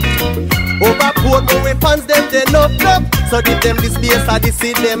 Overboard no weapons, them they enough. So give them this bass and this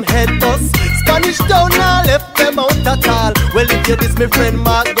in them head bust. Spanish town now left them out at all. Well if you this my friend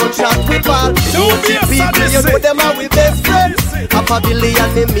Mark, gunshot we fall. No people you know them are we best friends. Half a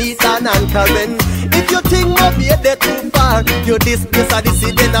billion me meet and Karen. If you think my be they too far, you this bass and this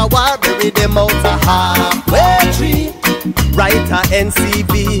in a war. Bury them out a halfway tree. Right a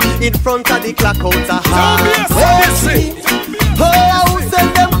NCB in front of the clock out a halfway tree. Oh, who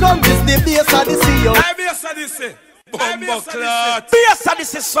send them come this the bass of the sea. I bass of this Bumbleclot. Bass of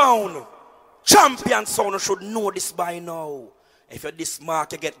this sound. Champion sound, you should know this by now. If you this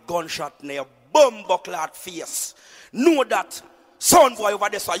mark, you get gunshot in your Bumbleclot face. Know that. Sound boy over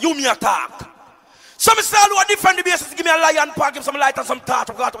there, so you me attack. Some say all who defend the bases, give me a lion park, give some light and some tart,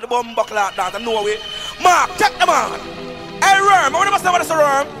 I got up the Bumbleclot dance, and no way. Mark, take them on. Hey, Worm, what must say about this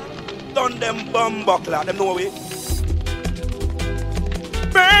Worm? Done them Bumbleclot, them no way.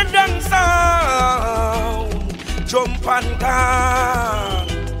 Burn down sound, jump and gone.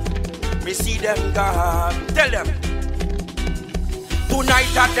 We see them gone. Tell them.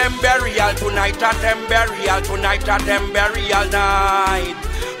 Tonight at them burial, tonight at them burial, tonight at them burial night.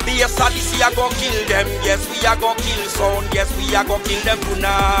 Yes, this we are gonna kill them. Yes, we are gonna kill sound. Yes, we are gonna kill them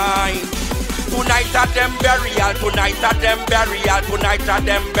tonight. Tonight at them burial, tonight at them burial, tonight at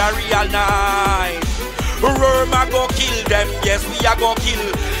them burial night. Worm a go kill them, yes we a go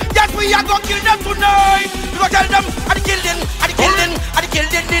kill. Yes, we are gonna kill them tonight. We gonna tell them, I the killing, I the killing, I the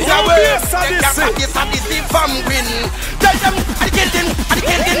killing in the way. They can't stop this and this team from win. Tell them, I the killing, I the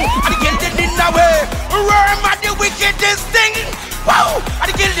killing, I the killing in the way. Worm at the wickedest thing. Wow, I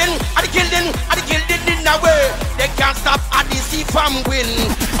the killing, I the killing, I the killing in the way. They can't stop Odyssey from win.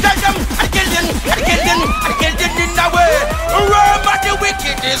 Tell them, I the killing, I the killing, I the killing in the way. Worm at the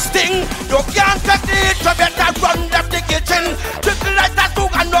wickedest thing. You can't take it, you better run left the kitchen. Trickle like that dog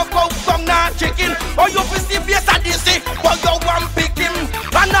and no go from that chicken. Or you will see face Odyssey, but you want pick him.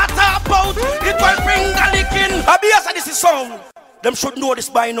 And not about it will bring a licking. A BS Odyssey song, them should know this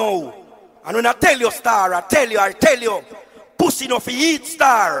by now. And when I tell you star, I tell you, pussy no fi eat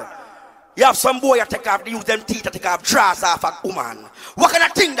star. You have some boy you take off, use them teeth to take off drawers off a woman. What kind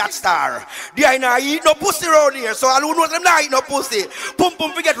of thing that star? They ain't not eat no pussy around here, so all who knows them not eat no pussy. Pum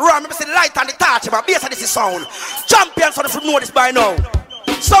pum forget ram, maybe say the light and the touch, but based on this sound. Champions so they should know this by now.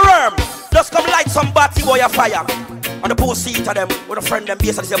 So Worm, just come light some batty boy a fire. On the pussy to them, with a friend them,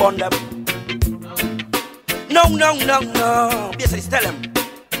 based on this about them. No, based on this tell them.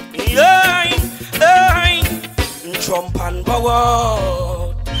 Jump and go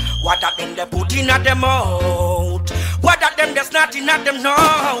out. What that them they put in at them out? What that them there's nothing at them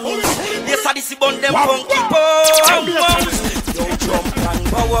now? Yes, I see on them funky bones. Yo, jump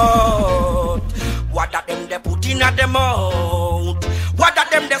and go out. What that them they put in at them out? What that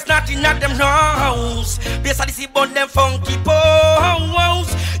them there's nothing at them now? Yes, I see on them funky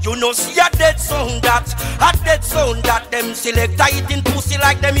bones. You know see a dead sound that them select eating pussy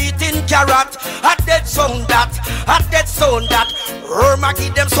like them eating carrot. A dead sound that Roma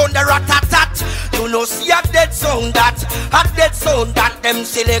give them sound the rat-tat-tat. You know see a dead sound that them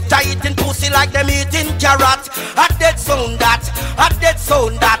select eating pussy like them eating carrot. A dead sound that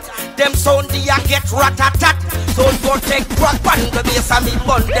them sound the get rat-tat-tat. So go take crack on the base and me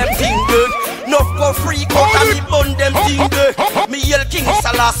bun them finger. No go freak out and me bun them finger. Me yell King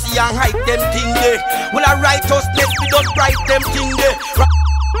Selassie and hype them finger. Well I righteousness we don't write them finger.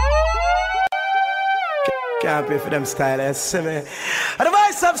 Can't pay for them style, see me. And the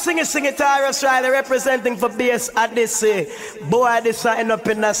voice of Sing It Tyrus Riley representing for BS Odyssey. Boy, this I end up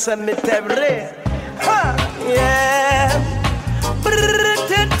in a cemetery. Yeah.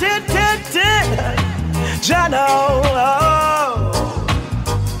 Jano,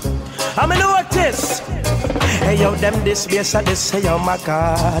 I'm a notice. Hey yo, them this bass and this, hey yo, my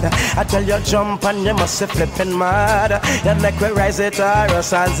God. I tell you jump and you must be flipping mad. Your neck will rise it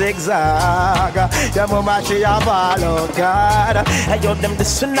Taurus and zigzag. Your mama she have all, oh God. Hey yo, them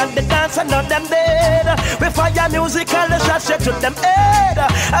this and the dance and not them dead. We fire musical, the shot straight to them head.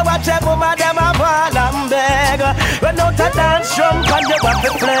 I watch them woman, them a ball and beg. When out a dance jump and you want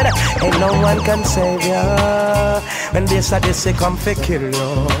to fled. Ain't no one can save you. When this and this, they come for kill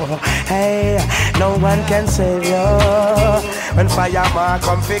you. Hey, no one can save you. When fireman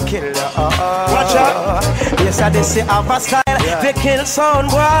come fi kill you. Watch out. Yes, I this have a style. They kill sound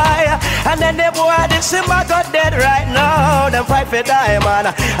boy, and then the boy this him a got dead right now. Them fight for diamond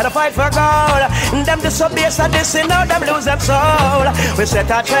and they fight for gold. And them disobey and this now them lose them soul. We set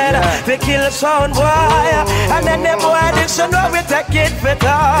a trend. They kill sound boy, and then the boy this know we take it for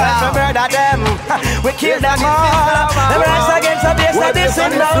all. We murder them. We kill them all. Them rise against the base and this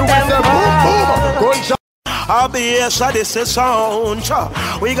now them all. Our BS Odyssey sound.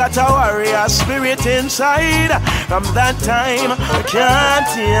 We got a warrior spirit inside. From that time we can't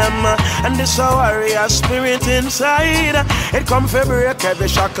tame. And this a warrior spirit inside. It come for break every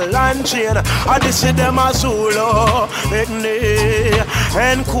shackle and chain. Odyssey them a Zulu, Big Knee,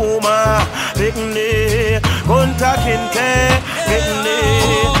 and Kuma, Big Knee, Kunta Kinte, Big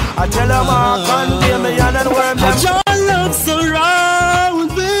Knee. I tell them I can't hear me and worm them. Your love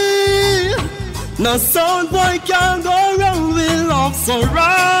surround me. No sound boy can't go wrong with love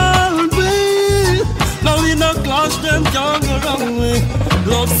surround me. Now we no clash them can't go wrong with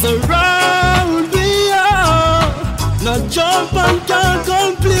love surround me. No jump and can't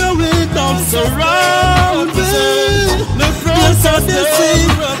come play with love surround me. Yes, I see.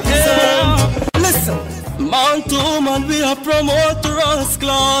 Listen. Man to man, we a promoter us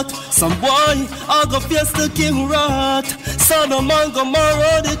clot. Some boy, I go face the king rat. Son of man, go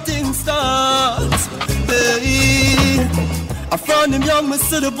marrow the thing start. Hey, I found him young, me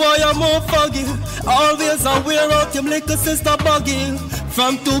see the boy, I'm more foggy. Always I wear out him like a sister buggy.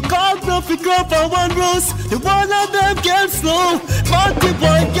 From two cars, no fi grow for one rose. The one of them gets slow. But the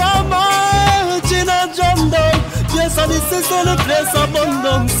boy can't march in a drum down. Yes, and this is the place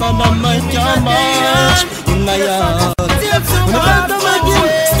abundance. Son of mine can't march in my yard. When the bottom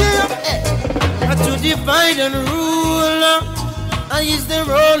again, stay to divide and rule. Why is the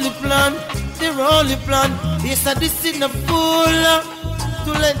only plan? The only plan is that this is not fool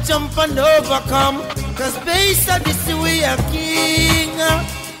to let jump and overcome. Cause based on this we are king.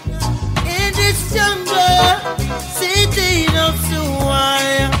 In this jungle, city of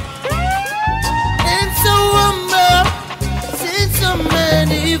Suwaya. And so humble, since so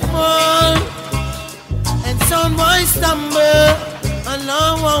many fall. And some boys stumble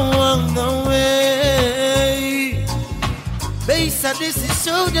along the way. Base of this is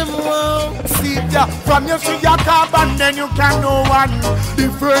show them wow. See ya, from you see your carbon, then you can know one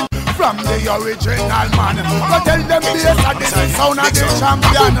different from the original man. But tell them this and this is sound of the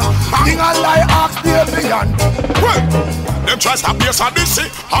champion. King a lie, ask the beyond. Them try stop Bass Odyssey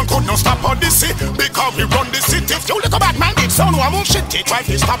and could not stop Odyssey because we run the city. If you look about man, it's sound one more shit. They try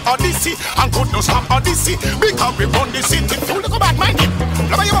to stop Odyssey and could not stop Odyssey because we run the city. If you look about man,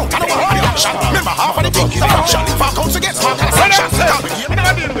 never you out, I don't want the action. Remember half of the thing is action. If I comes against my sanction,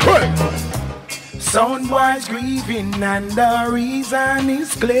 sound boys grieving and the reason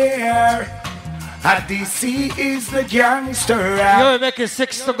is clear. Odyssey is the gangster. You're making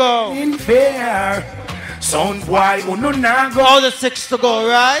 6 to go. In fair. Sound boy, uno nago. All the 6 to go,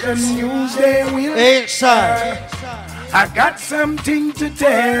 right? The news they will answer. I got something to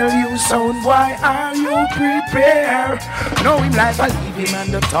tell you, sound boy, are you prepared? Know him like I leave him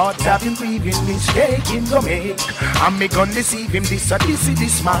and the thoughts of him grieving mistake him go make. And me gon' deceive him this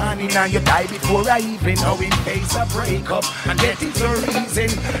morning and you die before I even know him face a breakup. And that is the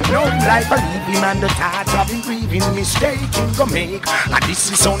reason. Know him like I leave him and the thoughts of him grieving mistake him go make. And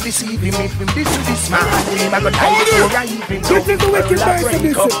this is only deceive him if him this morning I go die before I even know him face a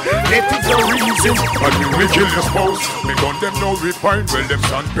breakup. That is the reason. And when we kill your spouse, me gun them no refine, well them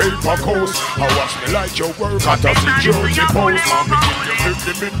sandpaper coast. I watch me like your work at a security post. And me give you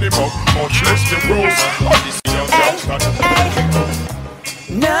 50 minimum, much less the gross. Odyssey young gangster.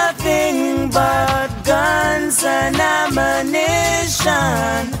 Nothing but guns and ammunition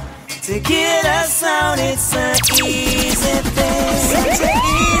to get us out. It's an easy thing.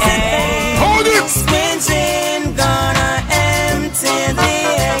 Hold it. Engine gonna empty the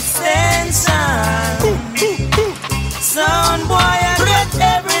extension. Sound boy, I get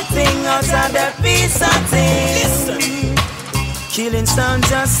everything out of the piece of thing. Killing sound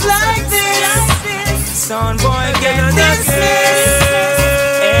just like this. Sound boy, get this.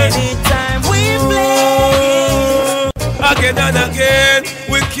 Anytime we play. Again and again,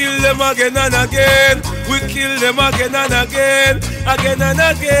 we kill them again and again. We kill them again and again. Again and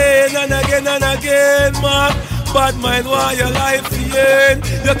again and again and again, man. Bad mind why your life end.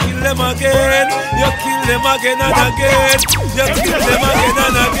 You kill them again. You kill them again and again. You kill them again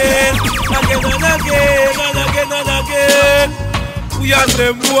and again. Again and again and again and again. We are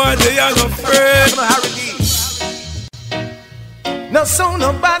them boy, they are no friends. No sound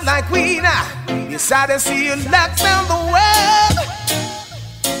no bad like we now. Yes, I done see you lock down the world.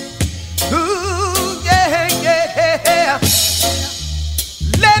 Ooh, yeah, yeah.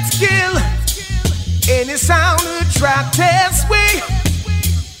 Let's kill any sound who try test we.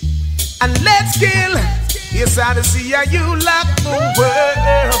 And let's kill. Yes, I done see how you lock the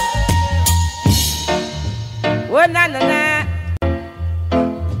world. Oh, na na na.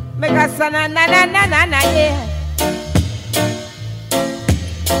 Make us na na na na na na, yeah.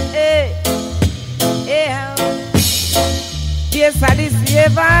 Yes, I did see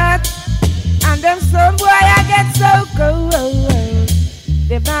that. And them some boy I get so cold.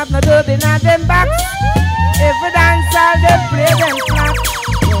 Them have no dub in them back. Every dance all they play them clap.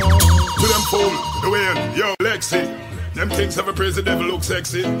 To them fool, the way, yo, Lexi. Them things have a praise the devil look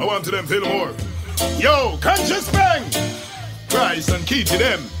sexy. I want to them feel more. Yo, conscious bang. Christ and key to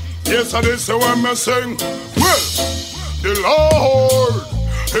them. Yes, I did so I'm saying. Well, the Lord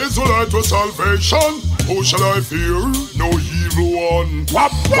is the light of salvation. Who shall I fear? No evil one.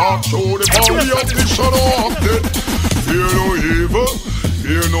 Walk through the valley of the shadow of death. Fear no evil,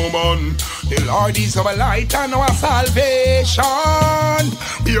 fear no man. The Lord is our light and our salvation.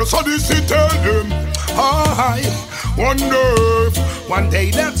 Yes, I did tell them. I wonder if one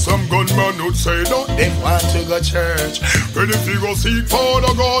day that some gunman would say don't they want to go church. Ready to go seek for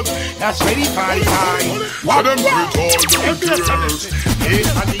the God. That's ready for the time. What them with all the tears. Yes,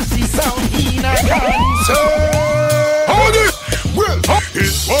 I did see sound in a concert. Hold it! Well,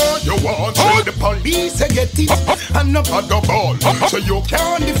 it's what you want. The police get it and no bother ball. So you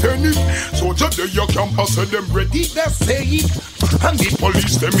can't defend it. So today you can pass them ready to say it. And the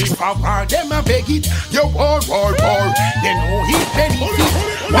police them if I war them a beg it. You war. They know it benefit.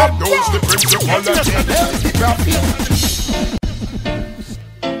 What knows the principle and knows the profit.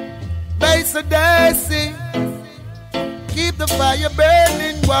 Base Odyssey. Keep the fire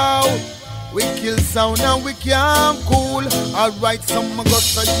burning, wow. We kill sound and we can't cool. Alright, some got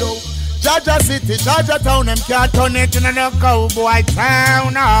to show. Jaja City, Jaja Town, them can't turn it in a cowboy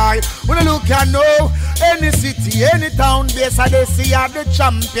town. I wanna look and know any city, any town, base of they see are the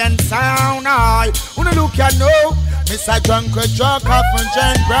champion sound. I wanna look and know Mr. Junker, Jock off and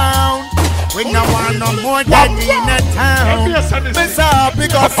John Brown. We no want no more than in a town. Mr. Happy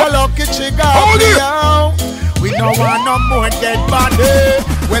got so lucky chica out. We no want no more dead body.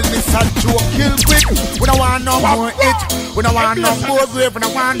 Well, Mr. Joe kill quick. We no want no more it. We no want no more grave. We no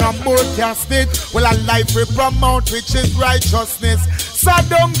want no more casket. Well, a life we promote, which is righteousness. So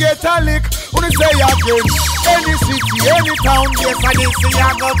don't get a lick. When you say again, any city, any town, yes, I did see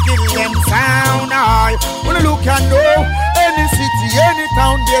I go kill them sound. I when you look and know, any city, any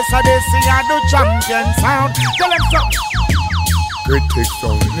town, yes, I did see I do champion sound. Tell them something. Critics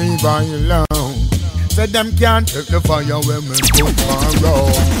don't leave I alone. Say them can't take the fire when we put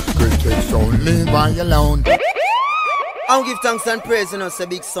around. Critics don't leave I alone. I'll give thanks and praise, you know, say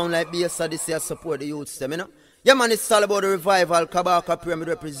big sound like BS Odyssey support the youths, them, you know. Yeah, man, it's all about the revival. Kabaka Pyramid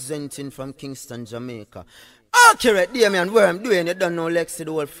representing from Kingston, Jamaica. Accurate, dear man, where I'm doing, you don't know Lexi,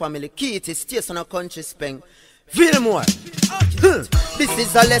 the whole family. Kitty, Station of Country Speng. Fillmore. This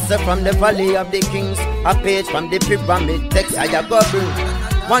is a lesson from the Valley of the Kings. A page from the pyramid text I have got bring.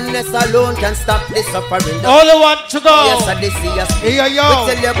 Oneness alone can stop this suffering. All the want to go. Yes, I see us. Here you go.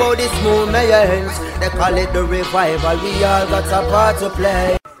 We tell you about this movement. They call it the revival. We all got a part to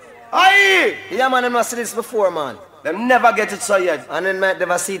play. Aye! Yeah, man, I must see this before, man. Them never get it so yet. And then might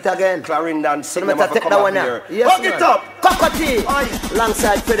never see it again. Clarendon, sing them up, take that one now. Yes, hug it up! Cockatee!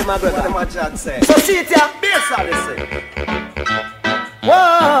 Alongside Freddie McGregor. What the man John say? So see it here. Bass Odyssey.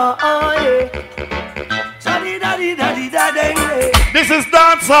 Whoa, oh yeah. This is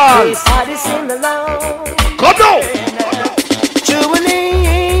dancehall. Come down. Chewing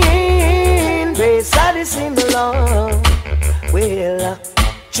in, bass Odyssey in the long. Well,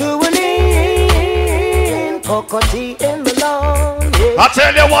 chewing in, cockatee in the long. I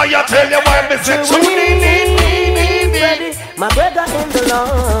tell you why, Mr. Chewing in, Freddie McGregor in the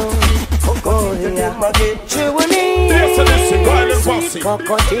long. Chewing in,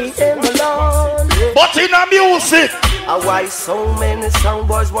 cockatee in the long. But in the music, why so many sound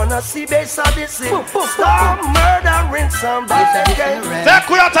boys wanna see bass Odyssey? Stop murdering somebody.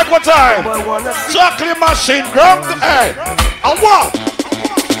 take one time. Chocolate machine, ground, hey. And what?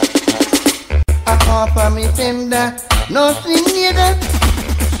 I offer me tender, nothing needed.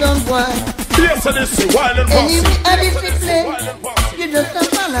 Some boy. Bass Odyssey, wild and bossy. Anyway, Odyssey play. You just a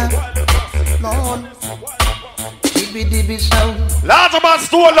fella. Lord. Dibby sound. Lot of man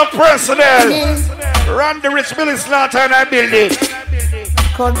stole the personnel. Randy Rich Billy Slaughter and I build it.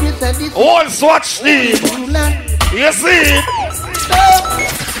 All Swatch team. You see?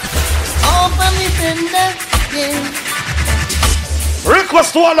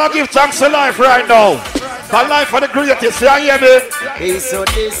 Request to all I give thanks to life right now. For life for the greatest, you hear me? Hey, so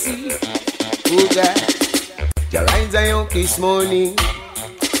they see, oh God, your eyes are young this morning.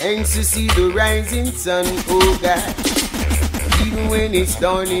 And to see the rising sun, oh God. Even when it's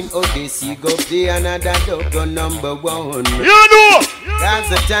dawning, Odyssey go play another dog on number one. You know! Cause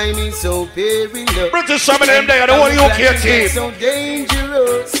the time is so very low. British some of them there, the whole UK team. So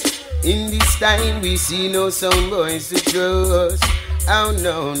dangerous. In this time we see no some boys to trust. Oh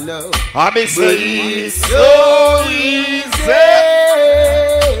no, no. I mean, but it's so easy.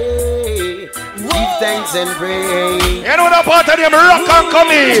 Give thanks and pray. You know that part of them rock and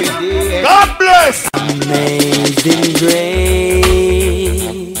come in. God bless. Amazing grace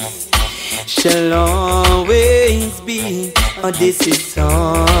shall always be Odyssey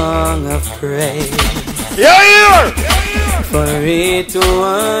song of praise. Yeah. For it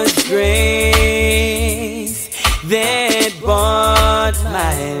was grace that bought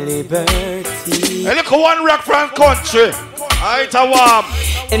my liberty. Hey, look at one rock from country. It's a warm.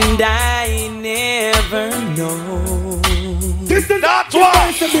 And I never know that's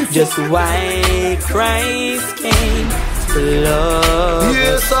why. Just why Christ came to love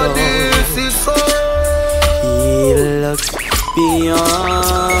us all. He looks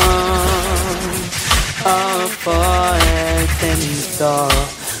beyond our faults and saw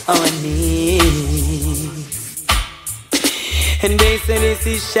our needs. And they said this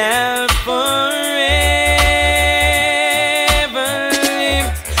he shall forever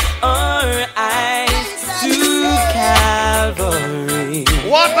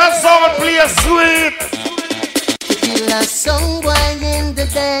what a song, play sweet. Feel a song boy in the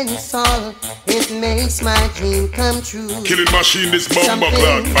dance hall. It makes my dream come true. Killing machine, this bomber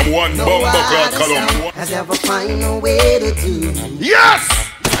clock from one bomber clock column. Has ever find a way to do. Yes!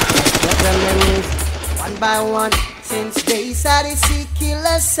 The memories, one by one, since Bass Odyssey kill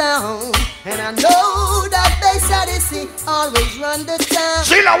a sound. And I know that Bass Odyssey always run the town.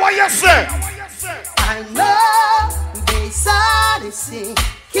 Sheila, what you say? I know Bass Odyssey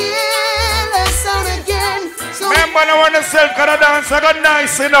kill a sound again. So remember now when the self can dance, I got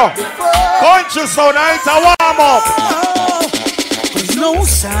nice, you know. Country sound, it's a warm up. Cause no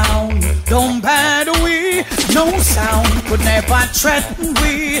sound don't bother we. No sound could never threaten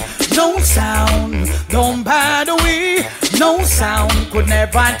we. No sound don't bother we. No sound could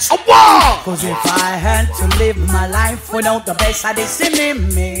never cause if I had to live my life without the Bass Odyssey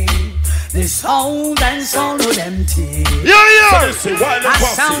in me, this whole dance all would empty. Yeah. A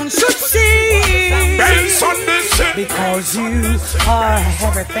sound should see. Because you are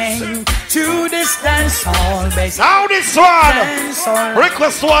everything to this dance hall. How this one?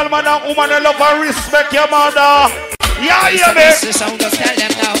 Request one man and woman love and respect your mother. Yeah, man. The sound just tell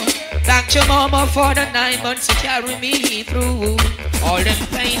them now. Thank your mama for the 9 months to carry me through all the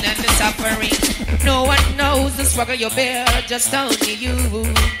pain and the suffering. No one knows the struggle you bear, just only you.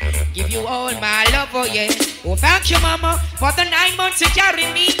 Give you all my love, oh yeah. Oh, thank you, mama, for the 9 months to carry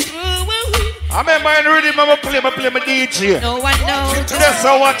me through. I remember in rhythm, I play my DJ. No one knows. That's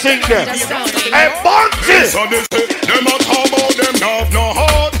how I think them. Hey, Bunty! So they say, them a talk about them have no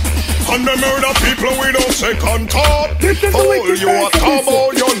heart. And they murder people without second thought. Oh, you a talk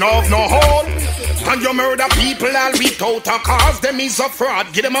about you have no heart. And you murder people all without a cause. Them is a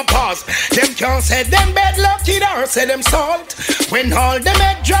fraud, give them a pause. Them can't say them bad lucky or say them salt. When all them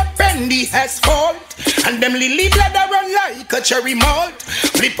head drop and the asphalt. And them lily bladder run like a cherry malt.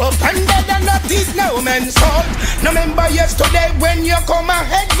 Flip up and dead and that is no man's fault. Now remember yesterday when you come a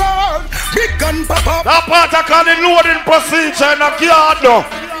head roll. Big gun pop up. That part I call it loading procedure in a yard now.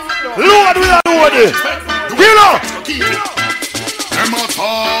 Load with a load. Get up. Them a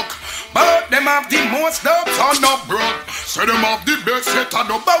talk. But them have the most doubts on the broad. Say them have the best set of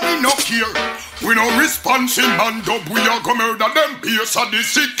dub, but we no care. We no responsive man dub. We are go murder them Bass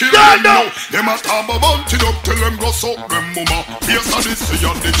Odyssey kill them now. Them a talk about it up till them go suck them mama. Bass Odyssey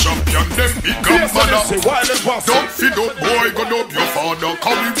and the champion. Them big and bad. Don't feed up boy, go dub your father.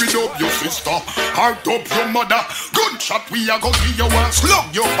 Carry with up your sister. Heart up your mother. Gunshot we are go give you one slug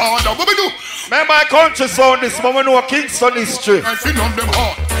your father. What we do? Man, my country sound this moment know Kingston history. I feel on them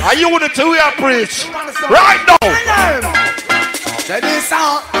heart. Are you with it we are preach? Right now! Say this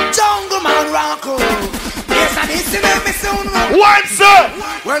sound, Jungle Man Rocko. Yes, and this is me soon. One, sir!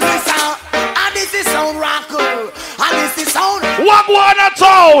 When this sound, and this is sound Rocko. And this is sound. What one a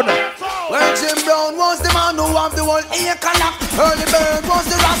town? When Jim Brown was the man who have the whole acre lock. Early Bird was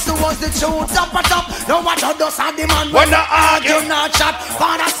the Rasta, was the tune top a top. Now what a does and the man when the argue not chat.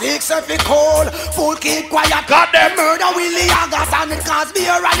 Father 6 if it cold, fool keep quiet. Got them murder Willie Agas and it cause be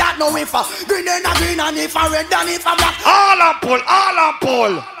a riot. No if a green and a green and if a red and if a black. All on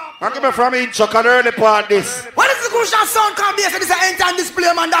pull. I'm coming from in Chuck and early part this. What is the crucial sound can be? This is an entire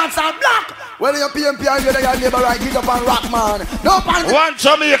display man dance on black. Well, your PMP and you're your neighbor right, get up and rock man. No pan. One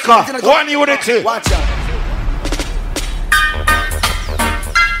Jamaica, one unity. Watch out.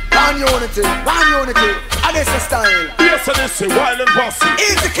 One unity. And it's the style. Yes, and it's a wild and bossy.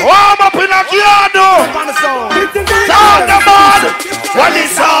 Easy kick. Warm up in a piano. Up on the sound. Sound the man. What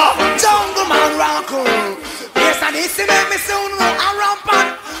is up? Jungle Man Rocko. Yes, and it's the name is soon. A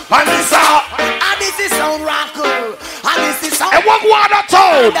rampant. And this up. And this is sound Rocko. And this is sound. And what water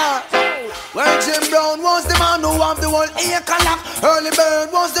town? When Jim Brown was the man who have the whole acre lock. Early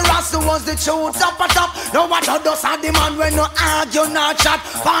Bird was the Rasta, was the tune top a top. Now what a does and the man when no argue, not chat.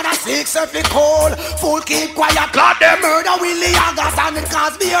 Father 6 if it cold, fool keep quiet. Got them murder Willie Agas and it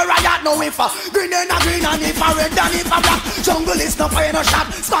cause be a riot. Now if a green and a green and if a red and if a black. Jungle is not playing a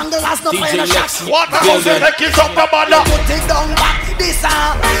shot, Spangle has not playing a shot. What the hell take it up the mother? Put it down back, this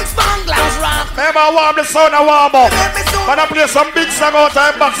Spangler's rock. Remember I warm the sound and warm up. But I play some big song out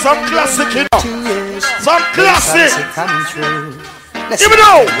time back, some classic. Some classic. Give it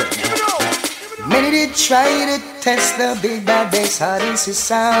out. Many did try to test the big bad Bass Odyssey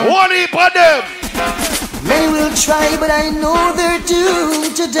sound. One heap of them. Many will try, but I know they're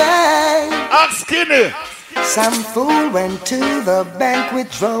doomed to die. Ask Skinny. Some fool went to the bank,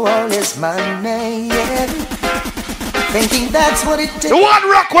 withdraw all his money, yeah. Thinking that's what it takes. The one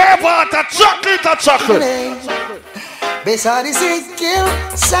rock where about a chocolate. Bass Odyssey kill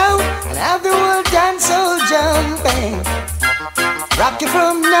sound and have the world dance so jumping. Rock you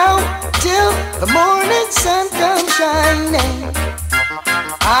from now till the morning sun comes shining.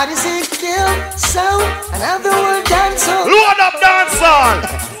 Odyssey kill sound, another word dancehall. Load up dancehall.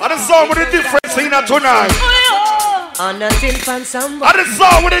 And the song with the difference in it tonight. On a tilt and samba. And the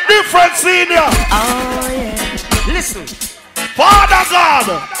song with the difference in it. Oh yeah. Listen. Father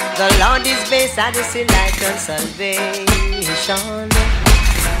God. The Lord is based on the light and salvation.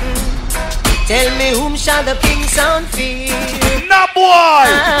 Tell me whom shall the king sound fear? No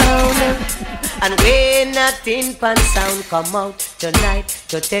boy. And when a tin pan sound come out tonight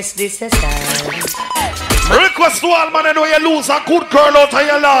to test this style. Request to all man, I know you lose a good girl out of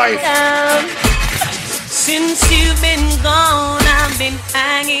your life. Since you've been gone, I've been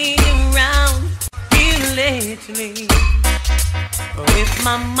hanging around here lately. With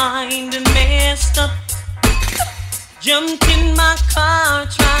my mind messed up, jumped in my car,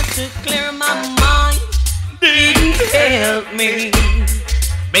 tried to clear my mind. Didn't help me.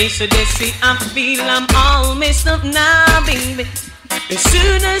 Basically, see, I feel I'm all messed up now, baby. As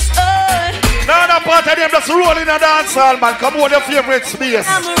soon as now that part of them just roll in a dance hall, man. Come on, your favorite space.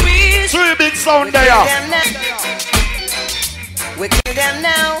 Three big sound there. We kill them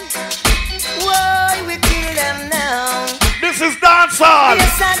now. Whoa, we kill them now. This is dance hall.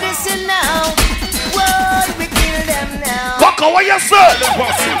 Yes, I listen now. Whoa, we kill them now. Fuck, what you say?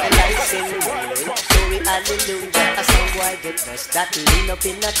 Hallelujah, a song boy get bust that lean up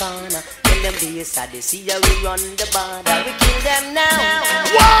in the corner. Tell them be sad, they see how we run the border. We kill them now.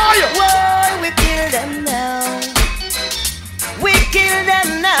 Why? Why we kill them now? We kill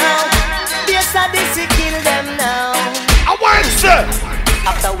them now. Be sad, they kill them now. I want to.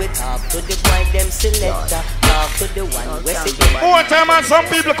 After we talk to the boy, them selector. Talk to the one we see them. More time and some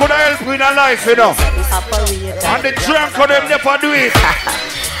people could have helped in a life, you know. And the drunk could have never do it.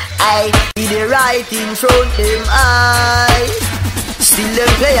 I see the right in front them eye. Still them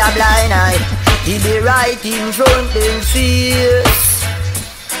play a blind eye. See the right in front them face.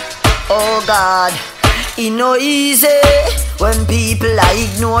 Oh God, it no easy when people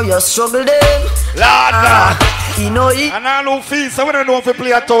ignore your struggle them. Lord, you know it. And I know feel so when I know if you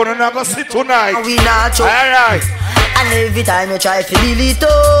play a tone and I go sit tonight. We not choke. Alright. And every time you try to build it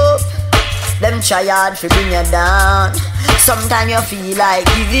up, them try hard to bring you down. Sometimes you feel like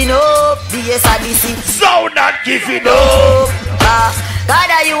giving up. Yes, I see. So not giving up. God,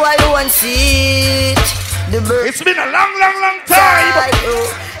 are you alone see it? It's been a long time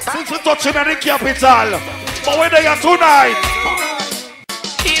since we touching at the capital. But where they are tonight?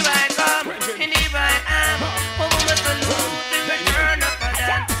 Here I come, and here I am. Oh, my salute, and turn up and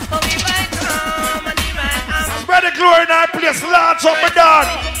down. Oh, here I come, and here I am. Spread the glory in our place, large up and down.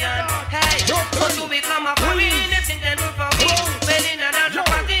 Hey, to become a queen, it's in the roof of me. Well, in another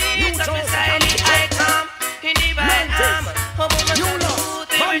party, it's a beside me. I come, and here I am. Oh, my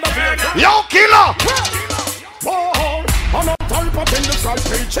salute, and turn up. Yo, killer! Whoa, on a type of in the sky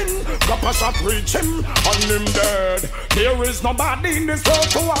preaching, Kapasha preaching, on him dead. There is nobody in this world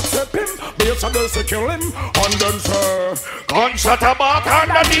to accept him. Based on this, kill him, and then serve. Gunshot about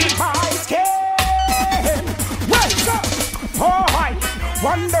underneath. High skin. What's up? Oh, hi.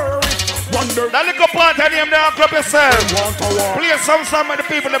 Wonder. That little part of them, they are club yourself. Play some song with the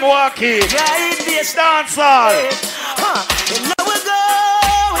people that walk in. Yeah, it's this dance hall. And now we're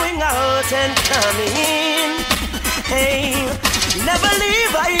going out and coming in. Hey, never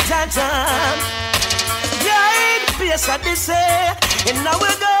leave right at time. Yeah, it's this what they say. And now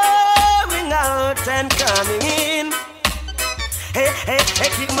we're going out and coming in. Hey,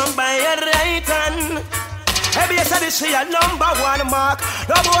 keep my by your right hand. Hey, yes, I see a number one mark.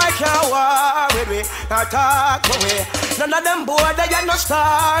 No boy can war with me, not talk away. None of them boy, they are no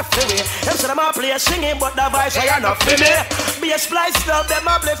star for me. Them say them a play singing, but the voice I are not for me. Be a spliced up, them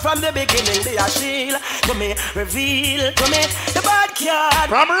a play from the beginning. They are shield to me, reveal to me the backyard.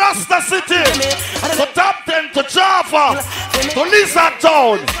 From Rasta City to Top 10 to Jaffa to Lizard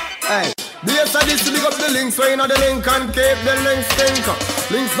Town. Hey. Yes, I just big up the links, so you know the link and keep the links stinker.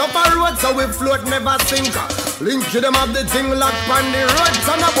 Links up a road, so we float never sinker. Link to them up the thing locked on the road.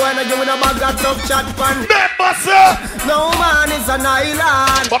 Son of boy, I give me a bag of tough chat pan. No man is an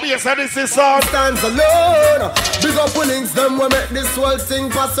island. But yes, this is all stands alone. Big up the links, them will make this whole thing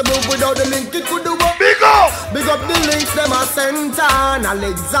possible. Without the link, it could do what? Big up! Big up the links, them a Sentan,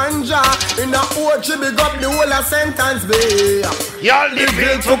 Alexandra. In the Ochi, big up the whole of sentence bay. Y'all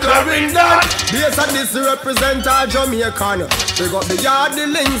living to Clarendon. Yes, and this represent our Jamaican. Big up the yard, the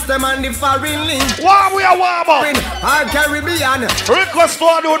links, them and the foreign link. Wow, we are warm up. Our Caribbean. Request to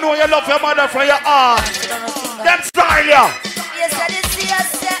all who know you love your mother from your heart. That style, yeah. Yes, I did see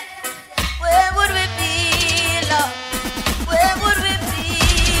us. Where would we be, Lord? Where would we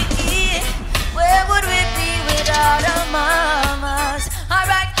be? Where would we be without our mamas?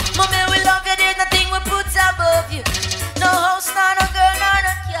 Alright.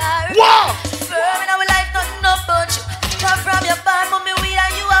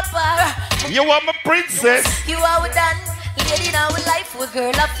 You are my princess. You are done. Lady in our life, we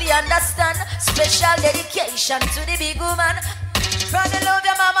girl up to understand. Special dedication to the big woman. From the love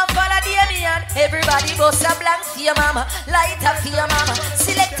your mama, follow the Indian. Everybody bust a blank for your mama. Light up for your mama.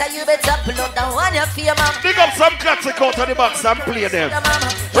 Selector, you better pull up the one you for your mama. Pick up some classic out of the box and play them.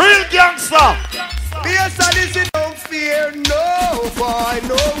 Real gangster. Yes, and this don't fear. No, boy,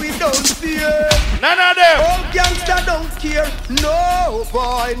 no, we don't fear. None of them. Old gangster don't care. No,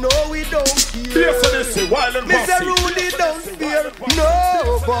 boy, no, we don't fear. Yes, and this is wild and bossy. Mr. Rudy don't fear.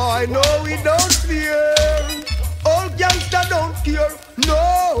 No, boy, no, we don't fear. Old gangster don't care.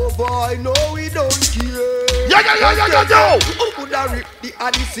 No, boy, no, we don't care. Yo. Who could have ripped the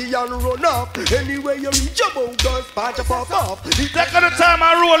Odyssey and run up? Anyway, you reach your bones, patch up off. Take the time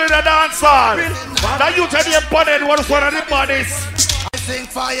and roll in the dance hall. Now you tell the opponent what is one of the bodies. I sing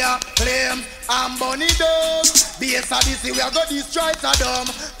fire, flames, and bunny dogs. Base Odyssey, we are going to destroy Saddam.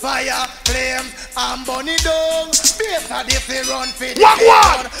 Fire, flames, and bunny dogs. Base Odyssey, run for the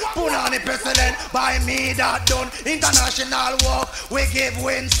What? Put on the president, by me that done. International walk, we give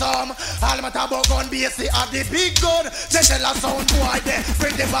win some. Almata gun, base at the big gun. They tell us sound boy there,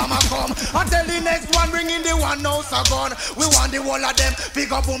 bring the bomber come. Until the next one, bring in the one house a gun. We want the whole of them, pick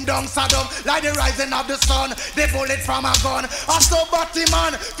up boom down Saddam. Like the rising of the sun, the bullet from a gun. A so batty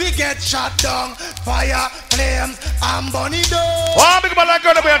man, we get shot down. Fire, flames, and bunny dogs. Oh, big man like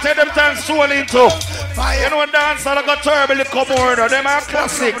gonna be take them time soul into. Fire. You know when dance I got terribly come order, them are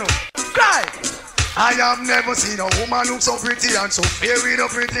classic. Cry. I have never seen a woman look so pretty and so fair with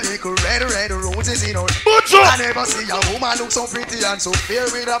a pretty little red roses in her. I never see a woman look so pretty and so fair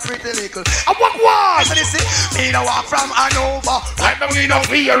with a pretty little. I walk. So they say, me no walk from Hanover. Right now we no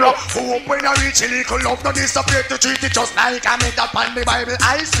fear. Hope when I reach a little love, no disappear to treat it just like I made up on the Bible.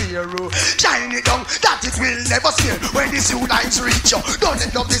 I swear, shine it down that it will never scare. When these two lines reach you, don't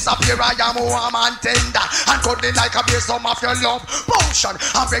let love disappear. I am warm and tender and cuddling like a beer. Some of your love potion.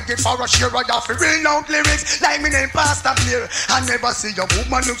 I beg it for a share of your free. Out lyrics like me name Pastor Clear. I never see a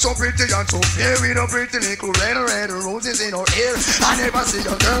woman look so pretty and so fair with a pretty little red roses in her hair. I never see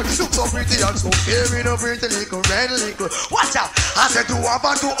a girl look so pretty and so fair with a pretty little red little. Watch out! I said to have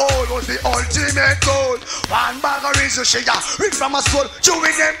and to all was the ultimate goal. One bag of reason she got rich from a soul.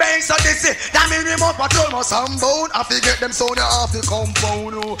 Chewing them bangs so they say that me remote patrol must some bone. I forget them sound off the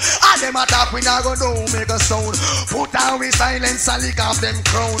compound. And them attack we not gonna make a sound. Put down with silence and lick off them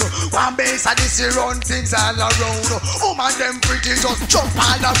crown. One base of this run things all around. Woman them pretty just jump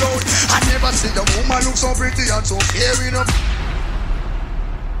all around. I never see a woman look so pretty and so fair enough.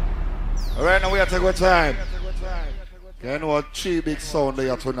 Alright, now we have to go time. You know what 3 big sound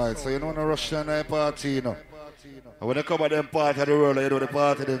there tonight, so you know no Russian party, you know. And when they come at them part of the world, you know the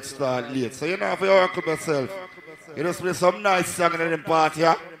party them start late. So you know if you work with yourself, you just play some nice song in them party,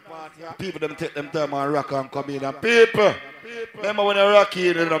 yeah? People them take them time and rock and come in. And people, remember when you rock in,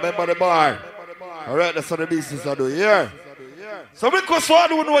 you know, remember the bar. Alright, that's how the business I do, yeah? So because I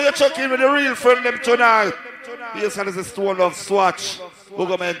don't know you're checking with the real friend them tonight. Yes, and this is Stone of Swatch.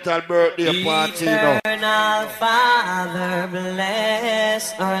 Mental birthday party, you know. Eternal Father,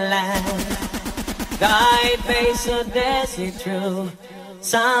 bless our land. Guide face of desert through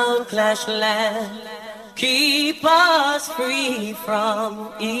sound clash land. Keep us free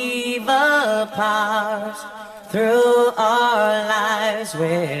from evil powers. Through our lives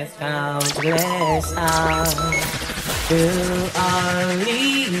with countless hours. To our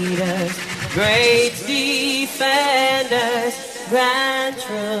leaders, great defenders, grant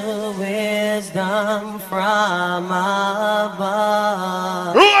true wisdom from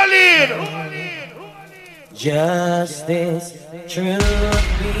above. Roll in! Justice, truth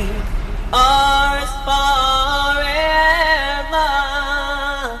be ours forever.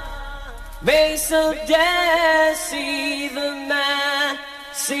 Base of death, see the man,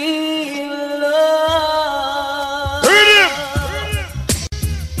 see love.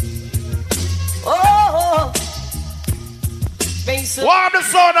 Oh, base of warm the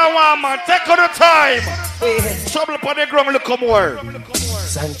sound of one man, take on the time. Trouble upon the ground, look more.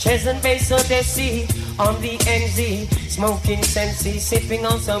 Sanchez and Base of Desi on the NZ, smoking Sensi, sipping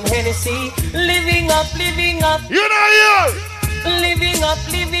on some Hennessy, living up. You know you. Living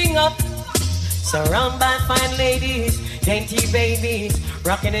up. Surrounded by fine ladies, dainty babies,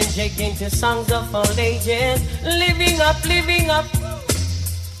 rocking and shaking to songs of all ages. Living up.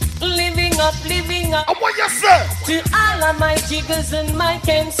 What you say? To all of my jiggles and my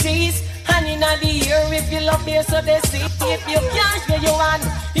MCs, and in the year if you love me so they see. If you can't get your one,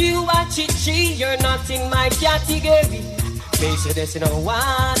 you are chichi, you're not in my category. Face of this, you know,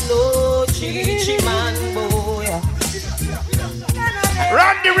 one, no chichi man, boy.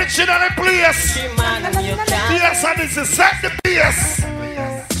 Randy Rich Itching on the place. Yes, and this is set the place.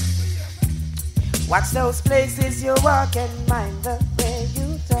 Watch those places you walk and mind the way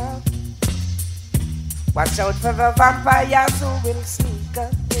you talk. Watch out for the vampires who will sneak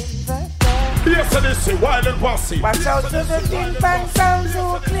up in the dark. Yes, and this is wild and bossy. Watch out for the ping-pong sounds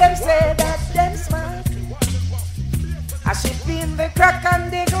who claim say that them smart. I ship in the crack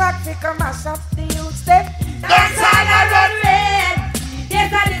and the glock to come mash up the youth step. That's all I run red.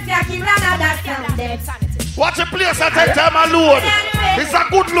 Yes, and this is keep another sound dead. Watch a place and take time alone. It's a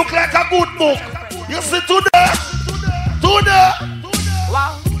good look like a good book. You see today.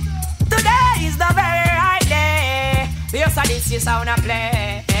 Wow. Today is the very right day. Yes, and this is how I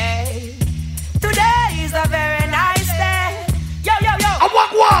play. Today is a very nice day. Yo.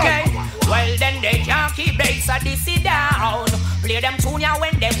 Okay. Well then they can't keep bass and this down. Play them tune ya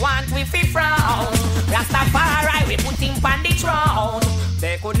when they want we fi frown. Rastafari we put him on the throne.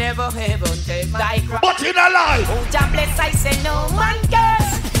 They could never ever take my crown. But in a lie. Oh, God bless, I say no one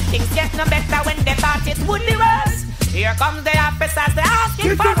cares. Things get no better when they thought it would be worse. Here comes the officers, they're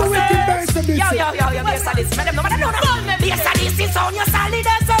asking for us. Yo, yes, this. Let them know what I know. Yes, this is on your solid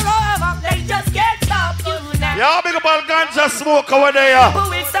as a rover. They just can't stop you now. Yeah, big up all ganja smoke over there. Who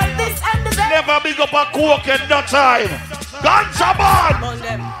will sell this and the never big up a coke in no time. Ganja man.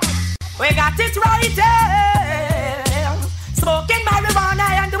 We got it right here. Smoking marijuana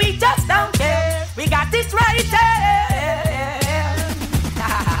and we just don't care. We got it right here.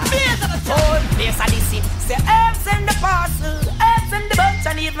 Yes, I see. Say herbs in the parcel, herbs in the bunch,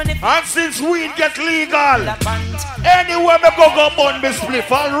 and even if. And since weed get legal, anywhere me go burn me spliff,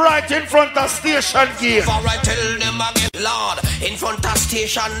 all right in front of station gate. For I tell them again, Lord, in front of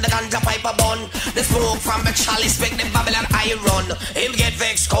station, the ganja pipe a bun. The smoke from the chalice make the Babylon iron. Him get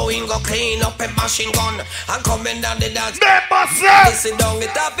vexed, going go clean up a machine gun, and coming down the dance. This is down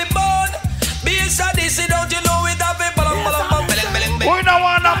with happy bun. Be sad, this is don't you know it happy bun. We don't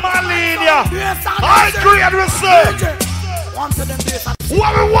want a man in ya. I agree and we say.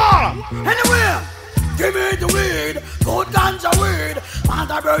 What we want? Anyway, give me the weed, good ganja weed. And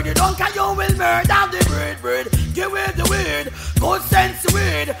the bird you don't care, you will murder the breed. Give me the weed, good sense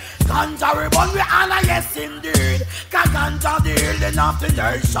weed. Ganja ribbon we honor, yes indeed. Cause ganja deal enough the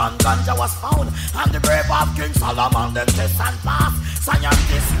nation. Ganja was found and the brave of King Solomon then test and pass.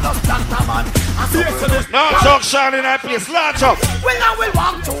 Scientists love Dr. Man. Now talk shine in that place, large up. We now will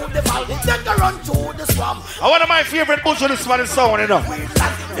walk through the valley, then go run through the swamp. One of my favorite bush of this man is sound, you know.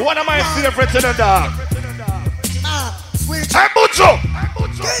 One of my favorites in the dark. Hey, Bucho!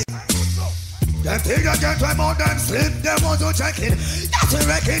 Them thing that get them out them slip, them want to check it. That's a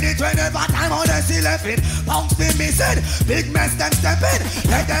reckon it whenever time on them still left it. Punks be missing, big mess them stepping.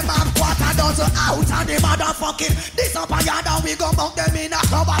 Let them have quarter dozen out and the motherfucking. This up a yard and we go mount them in a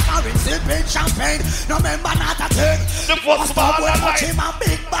club of orange, sipping champagne. No member not a thing. The first ball and watch him a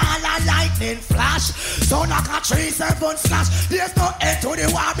big ball and lightning flash. So knock a 3-7 slash. There's no end to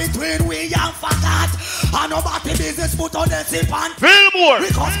the war between we and Fagat. And nobody business put on them sip and Fillmore. We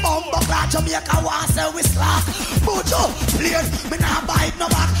cause bumbo clad Jamaica. I want to say we slack. Bujo, please, me not bite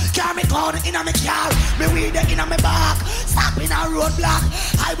no back. Carry me gun in a me car, me weed in a me back. Stop in a roadblock,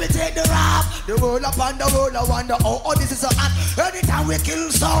 I will take the rap. The roll up on the road, I wonder oh this is so hot. Anytime we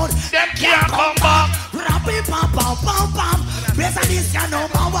kill sound, them can't come back. Rap it, pam, pam, pam, pam. Best of this your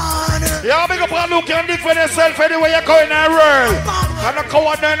number one. Yeah, big up and look and defend yourself anywhere you go in the world. And I go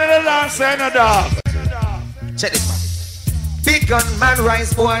on down in the last end of dog. Check this man. Big gun man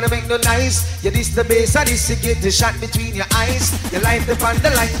rise, boy, to make no nice. You this the base, and this you get the shot between your eyes. You light the pan, the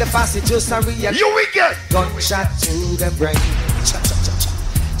line, the pass it just a real. You wicked! Gunshot to the brain.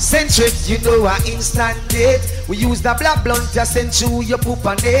 Centric, you know I instant it. We use the black blunt to send through your poop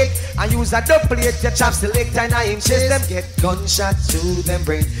and egg. And use a dubplate, your chop select and I aim chase them. Get gunshot to them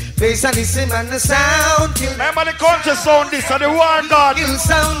brain. Bass and listen and the sound. Remember the country sound, this and the war god. You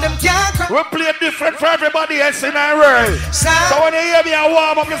sound them can't. We play different for everybody else in our world. So when you hear me and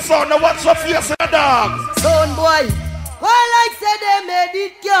warm up the sound, now what's your face in the dog? Sound boy, well like say they made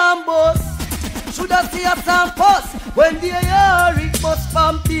it campus. Should have see us some post when they hear it must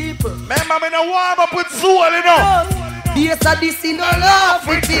from people. Remember me no warm up with soul, you know. Yes, I this in no love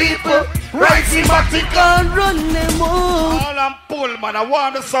with people. Right, thematic and run them all. All I'm pull, man. I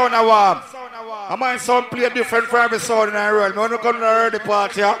want the sound I want. I might sound play different for every sound in the world. When you come to the early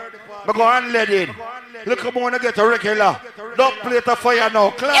party, I go and let in. Look, I'm going to get a regular. Don't play the fire now.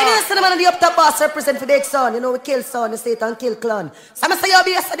 Clan. You know, the man of the up top boss represent for the ex-son. You know, we kill son, the state and kill clan. Some say you're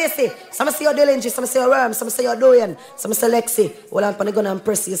BS, some say you're Dillinger, some say you're Worm, some say you're Doyen, some say Lexi. Hold on, the gun and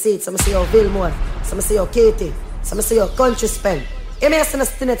press, you see it. Some say you're Vilmore, some say you're Katie, some say you're Country Spell. You may see a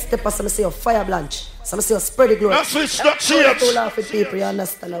stinet step or some say a fire blanch. Some say a spread the glory. That's switch, not change. Two laugh with people, you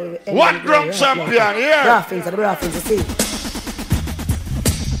understand how we One drum champion, yeah. Braffins are the braffins, you see.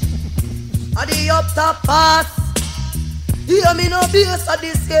 At the up top pass. Hear me no bass at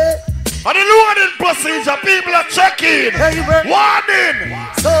this year. And the loading procedure, people are checking. Warning.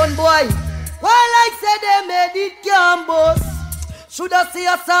 Son boy, while I say they made it campus, should I see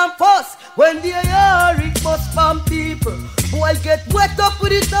a some fuss when they hear it must from people. Boy get wet up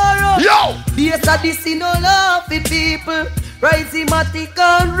with it around. Yo! Bass at this in no love with people. Rising matic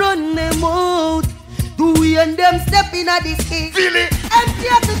and run them out. Do we and them step in at this key? Feel it? And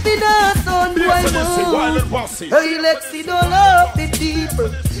get it in a son boy move. Hey, let's see no love with people.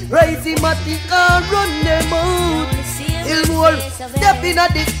 Rising matic and run them out. Ilmore, step in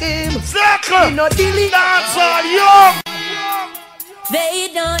at this game. Circle! In no dilly. Dance all young.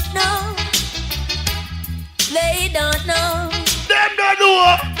 They don't know. They don't know. Them don't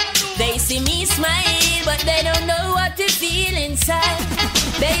know. They see me smile, but they don't know what to feel inside.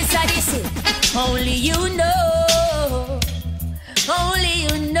 They say this is only you know. Only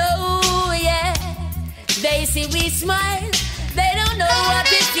you know, yeah. They see we smile, they don't know what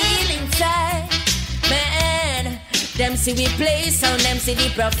to feel inside. Man, them see we play sound, them see the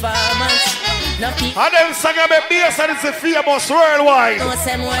performance. Nothing. And them sing about bass and it's a famous worldwide. No,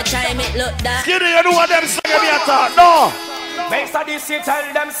 say more time it look that. Skinny, you know what them sing about? No. Makes a this,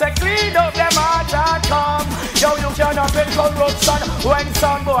 tell them say clean up them heart and come. Yo, you cannot bring corruption when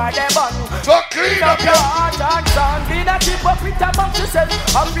some boy they bun. So clean up your heart and son. Be not hypocrite amongst yourself,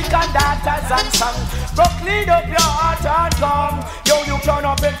 African daughters and sons. So clean up your heart and come. Yo, you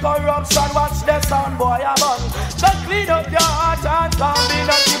cannot bring corruption, watch the son boy a bun. So clean up your heart and come. Be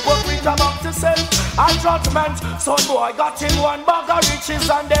not hypocrite amongst yourself. And judgment, son boy got in one bag of riches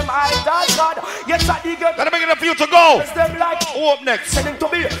and them eyes that God. Yes, I dig it. Gotta make it for you to go. Them like who up next? Sending to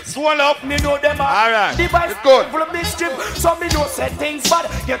me. Swallow up. Me know them are. Alright. Device good. Full of mischief. So me know say things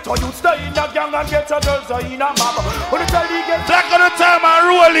bad. Get to you stay in a gang and get to girls in a mob. When you tell me get back on the time and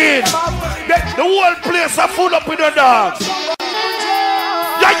roll in. The whole place are full up with the dogs.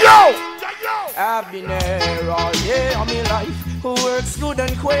 Yeah, yo! I've been there all day of my life. Who works good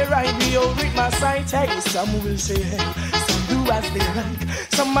and quite right, we all read my sight. Hey, some will say hey, some do as they like.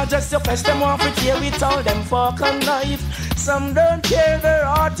 Some are just your flesh, them off with here with all them fork and knife. Some don't care, their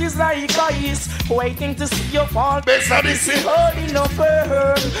heart is like ice, waiting to see you fall. Best of this is holding up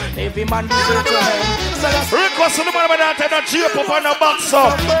her. Every man deserves to learn. Request to the man that take no cheap up on the box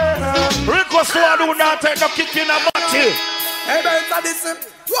up. Request to one who not take no kick in a body. Hey, best of this is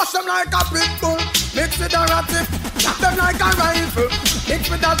wash them like a pit bull, mix with a ratty. Shot them like a rifle, mix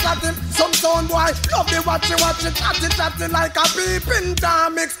with a shotty. Some sound boy love the watch it, chatty like a peeping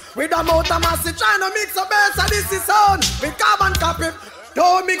time mix. With a motor massive trying to mix a bass and this is sound with carbon copy.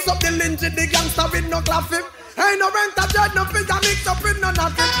 Don't mix up the lynch with the gangster with no clapping. Ain't no rent a judge, no figure mix up with no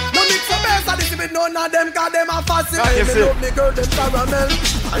nothing. No mix a bass and this with none of them cause them a fussy. I love me girl them caramel,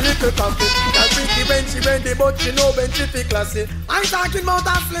 a little coffee. That pretty when she ready but she know when she feel classy. I'm talking about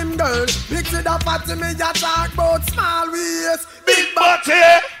a slim girl, mix with a fatty. Me ya talk about small waist, big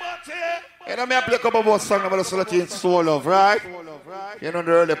body. You know me I play a couple of songs about the Solitine Soul Love, right? You know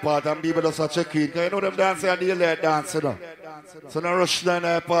the early part and people just check in. Cause you know them dancing and the late dance, you know. So no rush down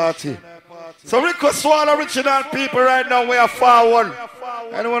the party. So request to all original people right now, we are forward.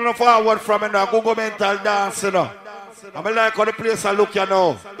 Anyone no forward from it now, go mental dance, you know. I mean like how the place I look, you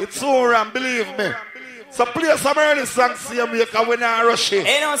know. It's so ram, believe me. So play some early songs same way, because we're not rushing.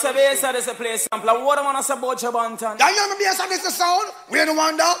 Hey, no, say bass, this is a play sample. What do I want to say about your bantan? Yeah, you know bass and this is sound. We ain't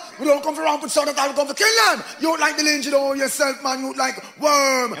wonder. We don't come for around with sound that we come for kill them. You like the lynch, you know yourself, man. You like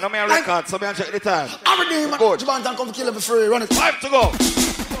worm. You know me a record, so me I check the time. Every day, man. Good. Jabantan come for kill them for free. Run it. 5 to go.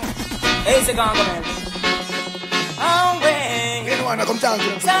 Hey, it's a gang, man. Oh, wait. You know what, come down to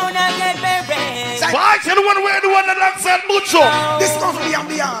them. Sound I get very. Why? You the one where the one that said mucho. This comes from beyond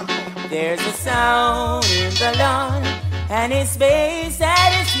beyond. There's a sound in the Lord, and it's bass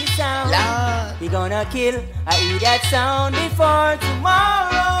that is his sound. Lord. He gonna kill, I hear that sound before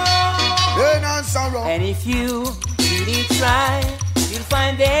tomorrow. And if you really try, you'll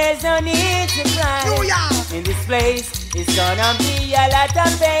find there's no need to cry. In this place, it's gonna be a lot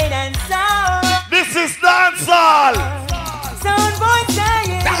of pain and sorrow. This is dancehall. Sound boy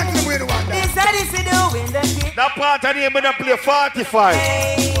saying, this is doing the kid. That part of the name when I play 45.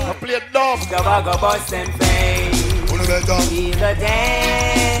 I play dub. Go bust them face. Feel the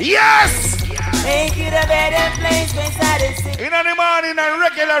dance. Yes! Make it a better place beside the city. In the morning and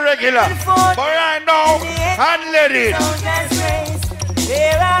regular. But right now, handle it.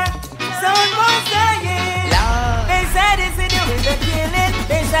 There are sound boys saying, they said it's doing the kid.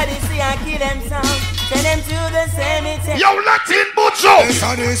 I kill them sound. Send them to the cemetery. Yo, Latin Butcho! Yes,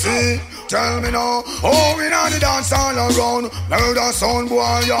 Odyssey. Tell me now, oh, we know the dance all around. Murder sound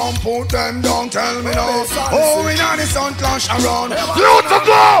boy, you put them down. Tell me now, oh, we know the sound clash around. You to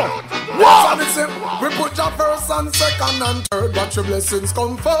go! What? We put your first and second and third. Watch your blessings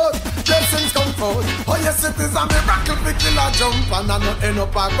come forth. Blessings come forth. Oh yes, it is a miracle. We kill a jump and I not end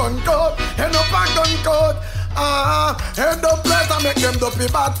up a gun code. End up a gun code. Head up place and make them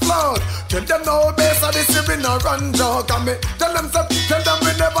dopey bad flood. Tell them no base of this we no run joke. And me tell them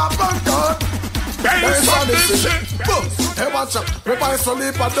we never bunk out. Base of this shit. Hey watch out, we buy some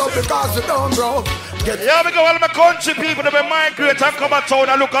leap a dub because we don't grow. Yeah, because all my country people that be migrate and come a town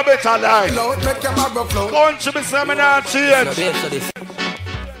and look a better life. Make them a flow. Country be saying me not change.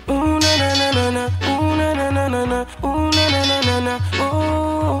 Ooh na na na na na, ooh na na na na na, ooh na na na na na,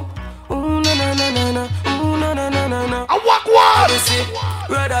 ooh na na na na na. I walk one.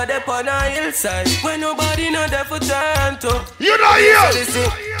 Rather they on a hillside when nobody know there for time to. You know here.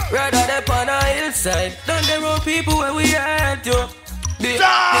 Rather they on a hillside than the road people where we at yo.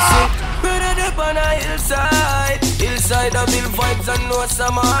 Rather they on a hillside, hillside of bill vibes and know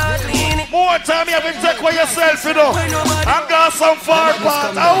some hard leaning. More time you have to take for yourself, you know. I got some far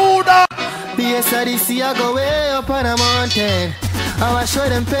part. Yes, Odyssey, I go way up on a mountain. I will show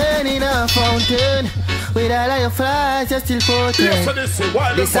them pain in a fountain. With all of your flies, you're still potent. This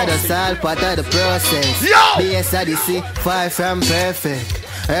is the all part of the process. Yes, Odyssey, far from perfect.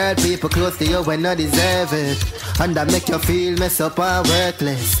 Hurt people close to you when not deserve it. And that make you feel messed up and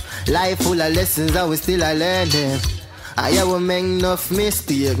worthless. Life full of lessons, I will still learn them. I will make enough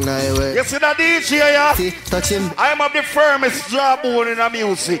mistake now. You see that DJ, yeah? See, touch him. I'm of the firmest jawbone in the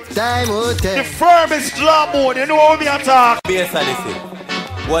music. Time out. The firmest jawbone, you know how me attack. Yes, Odyssey.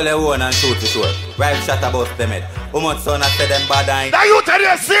 Wall a one and shoot to short. Right shot about them head. Much son I said them bad eye. Now you tell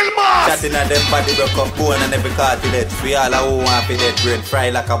your Silmas! Shotting at them body broke up bone and every cartilage. We all are who want for dead brain. Fry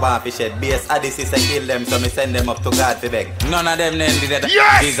like a bar fish head. BS Odyssey say kill them so me send them up to God for beg. None of them then did that.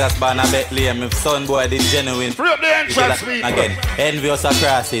 Yes! Jesus born a Bethlehem. If son boy did genuine. Free up the entrance people. Again, envious of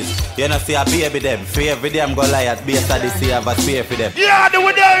crosses. You know see a baby them. For every day I'm gonna lie at BS Odyssey have a spear for them. Yeah, they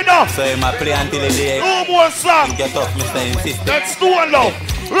were there enough. So him a play until the day. No more song. Get up Mr. Insistent. Let's do it now.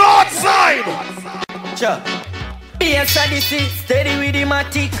 Roadside. Sure. Yes, Odyssey, steady with the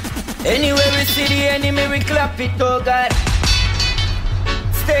matic. Anywhere we see the enemy, we clap it, oh God.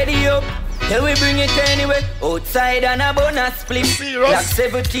 Steady up, till we bring it anyway. Outside and a bonus split. Like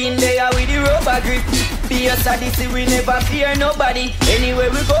 17 there with the rubber grip. Yes, Odyssey, we never fear nobody. Anywhere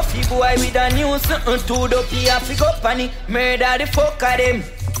we go, fi boy with a new something to the P, fi go panic. Murder the fuck of them.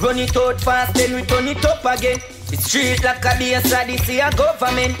 Run it out fast, then we turn it up again. It's street like a BS Odyssey a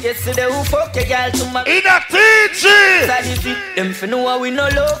government. Yesterday who fuck a girl to my in a teaching Odyssey, them fi know we no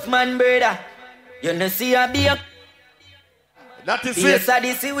love man brother. You no see a be a that is yes,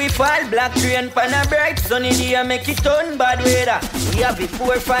 Odyssey we fall black train pan a bright sunny day make it turn bad weather. We have the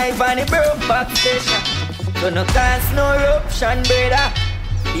 4-5 and the broke back station. So no cause no eruption brother.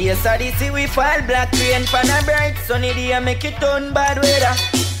 Yes, Odyssey we fall black train pan a bright sunny day make it turn bad weather.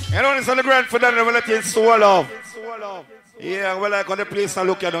 You know, it's on the ground for that, we're letting soul off. Yeah, well, I got the place to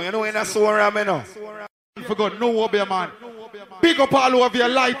look at them. You know, in a soul ram, you know. For God, no worry, man. Big up all over your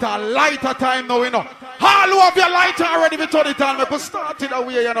lighter time now, you know. All over your lighter already, we turn it on. We could start it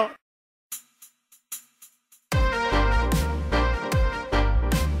away, you know.